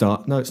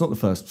restart... No, it's not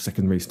the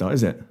second restart,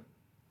 is it?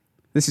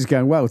 This is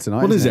going well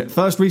tonight. What is it?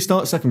 First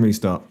restart, second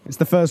restart? It's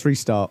the first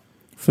restart.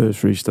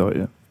 First restart,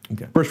 yeah.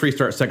 Okay. First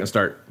restart, second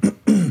start.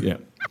 Yeah.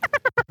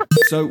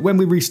 So when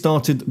we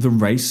restarted the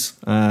race,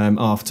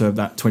 after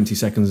that 20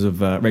 seconds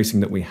of racing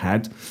that we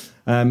had,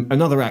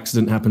 another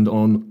accident happened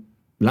on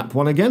lap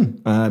 1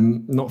 again,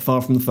 not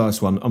far from the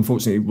first one.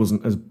 Unfortunately, it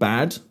wasn't as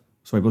bad.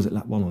 Sorry, was it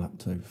lap 1 or lap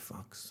 2?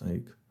 Fuck's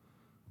sake.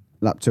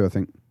 Lap 2, I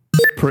think.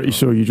 Pretty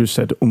sure you just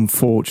said,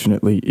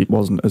 unfortunately, it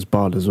wasn't as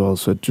bad as well,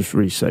 so just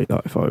re-say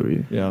that if I were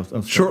you. Yeah.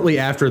 Shortly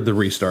after the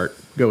restart.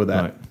 Go with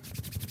that. Right.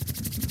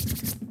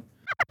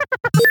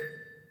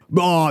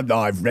 Oh,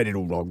 I've read it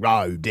all wrong.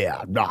 Oh, dear.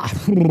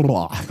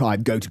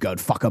 I'm going to go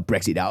and fuck up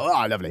Brexit now.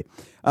 Oh, lovely.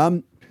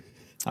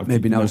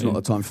 Maybe now is not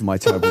the time for my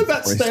terrible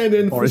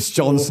Boris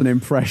Johnson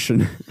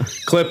impression.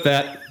 Clip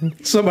that.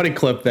 Somebody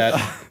clip that.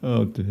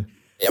 Oh, dear.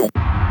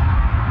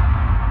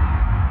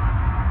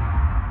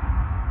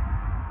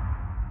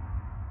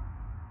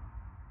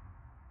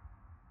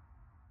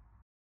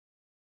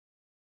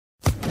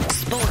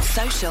 Sports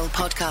Social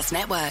Podcast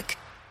Network.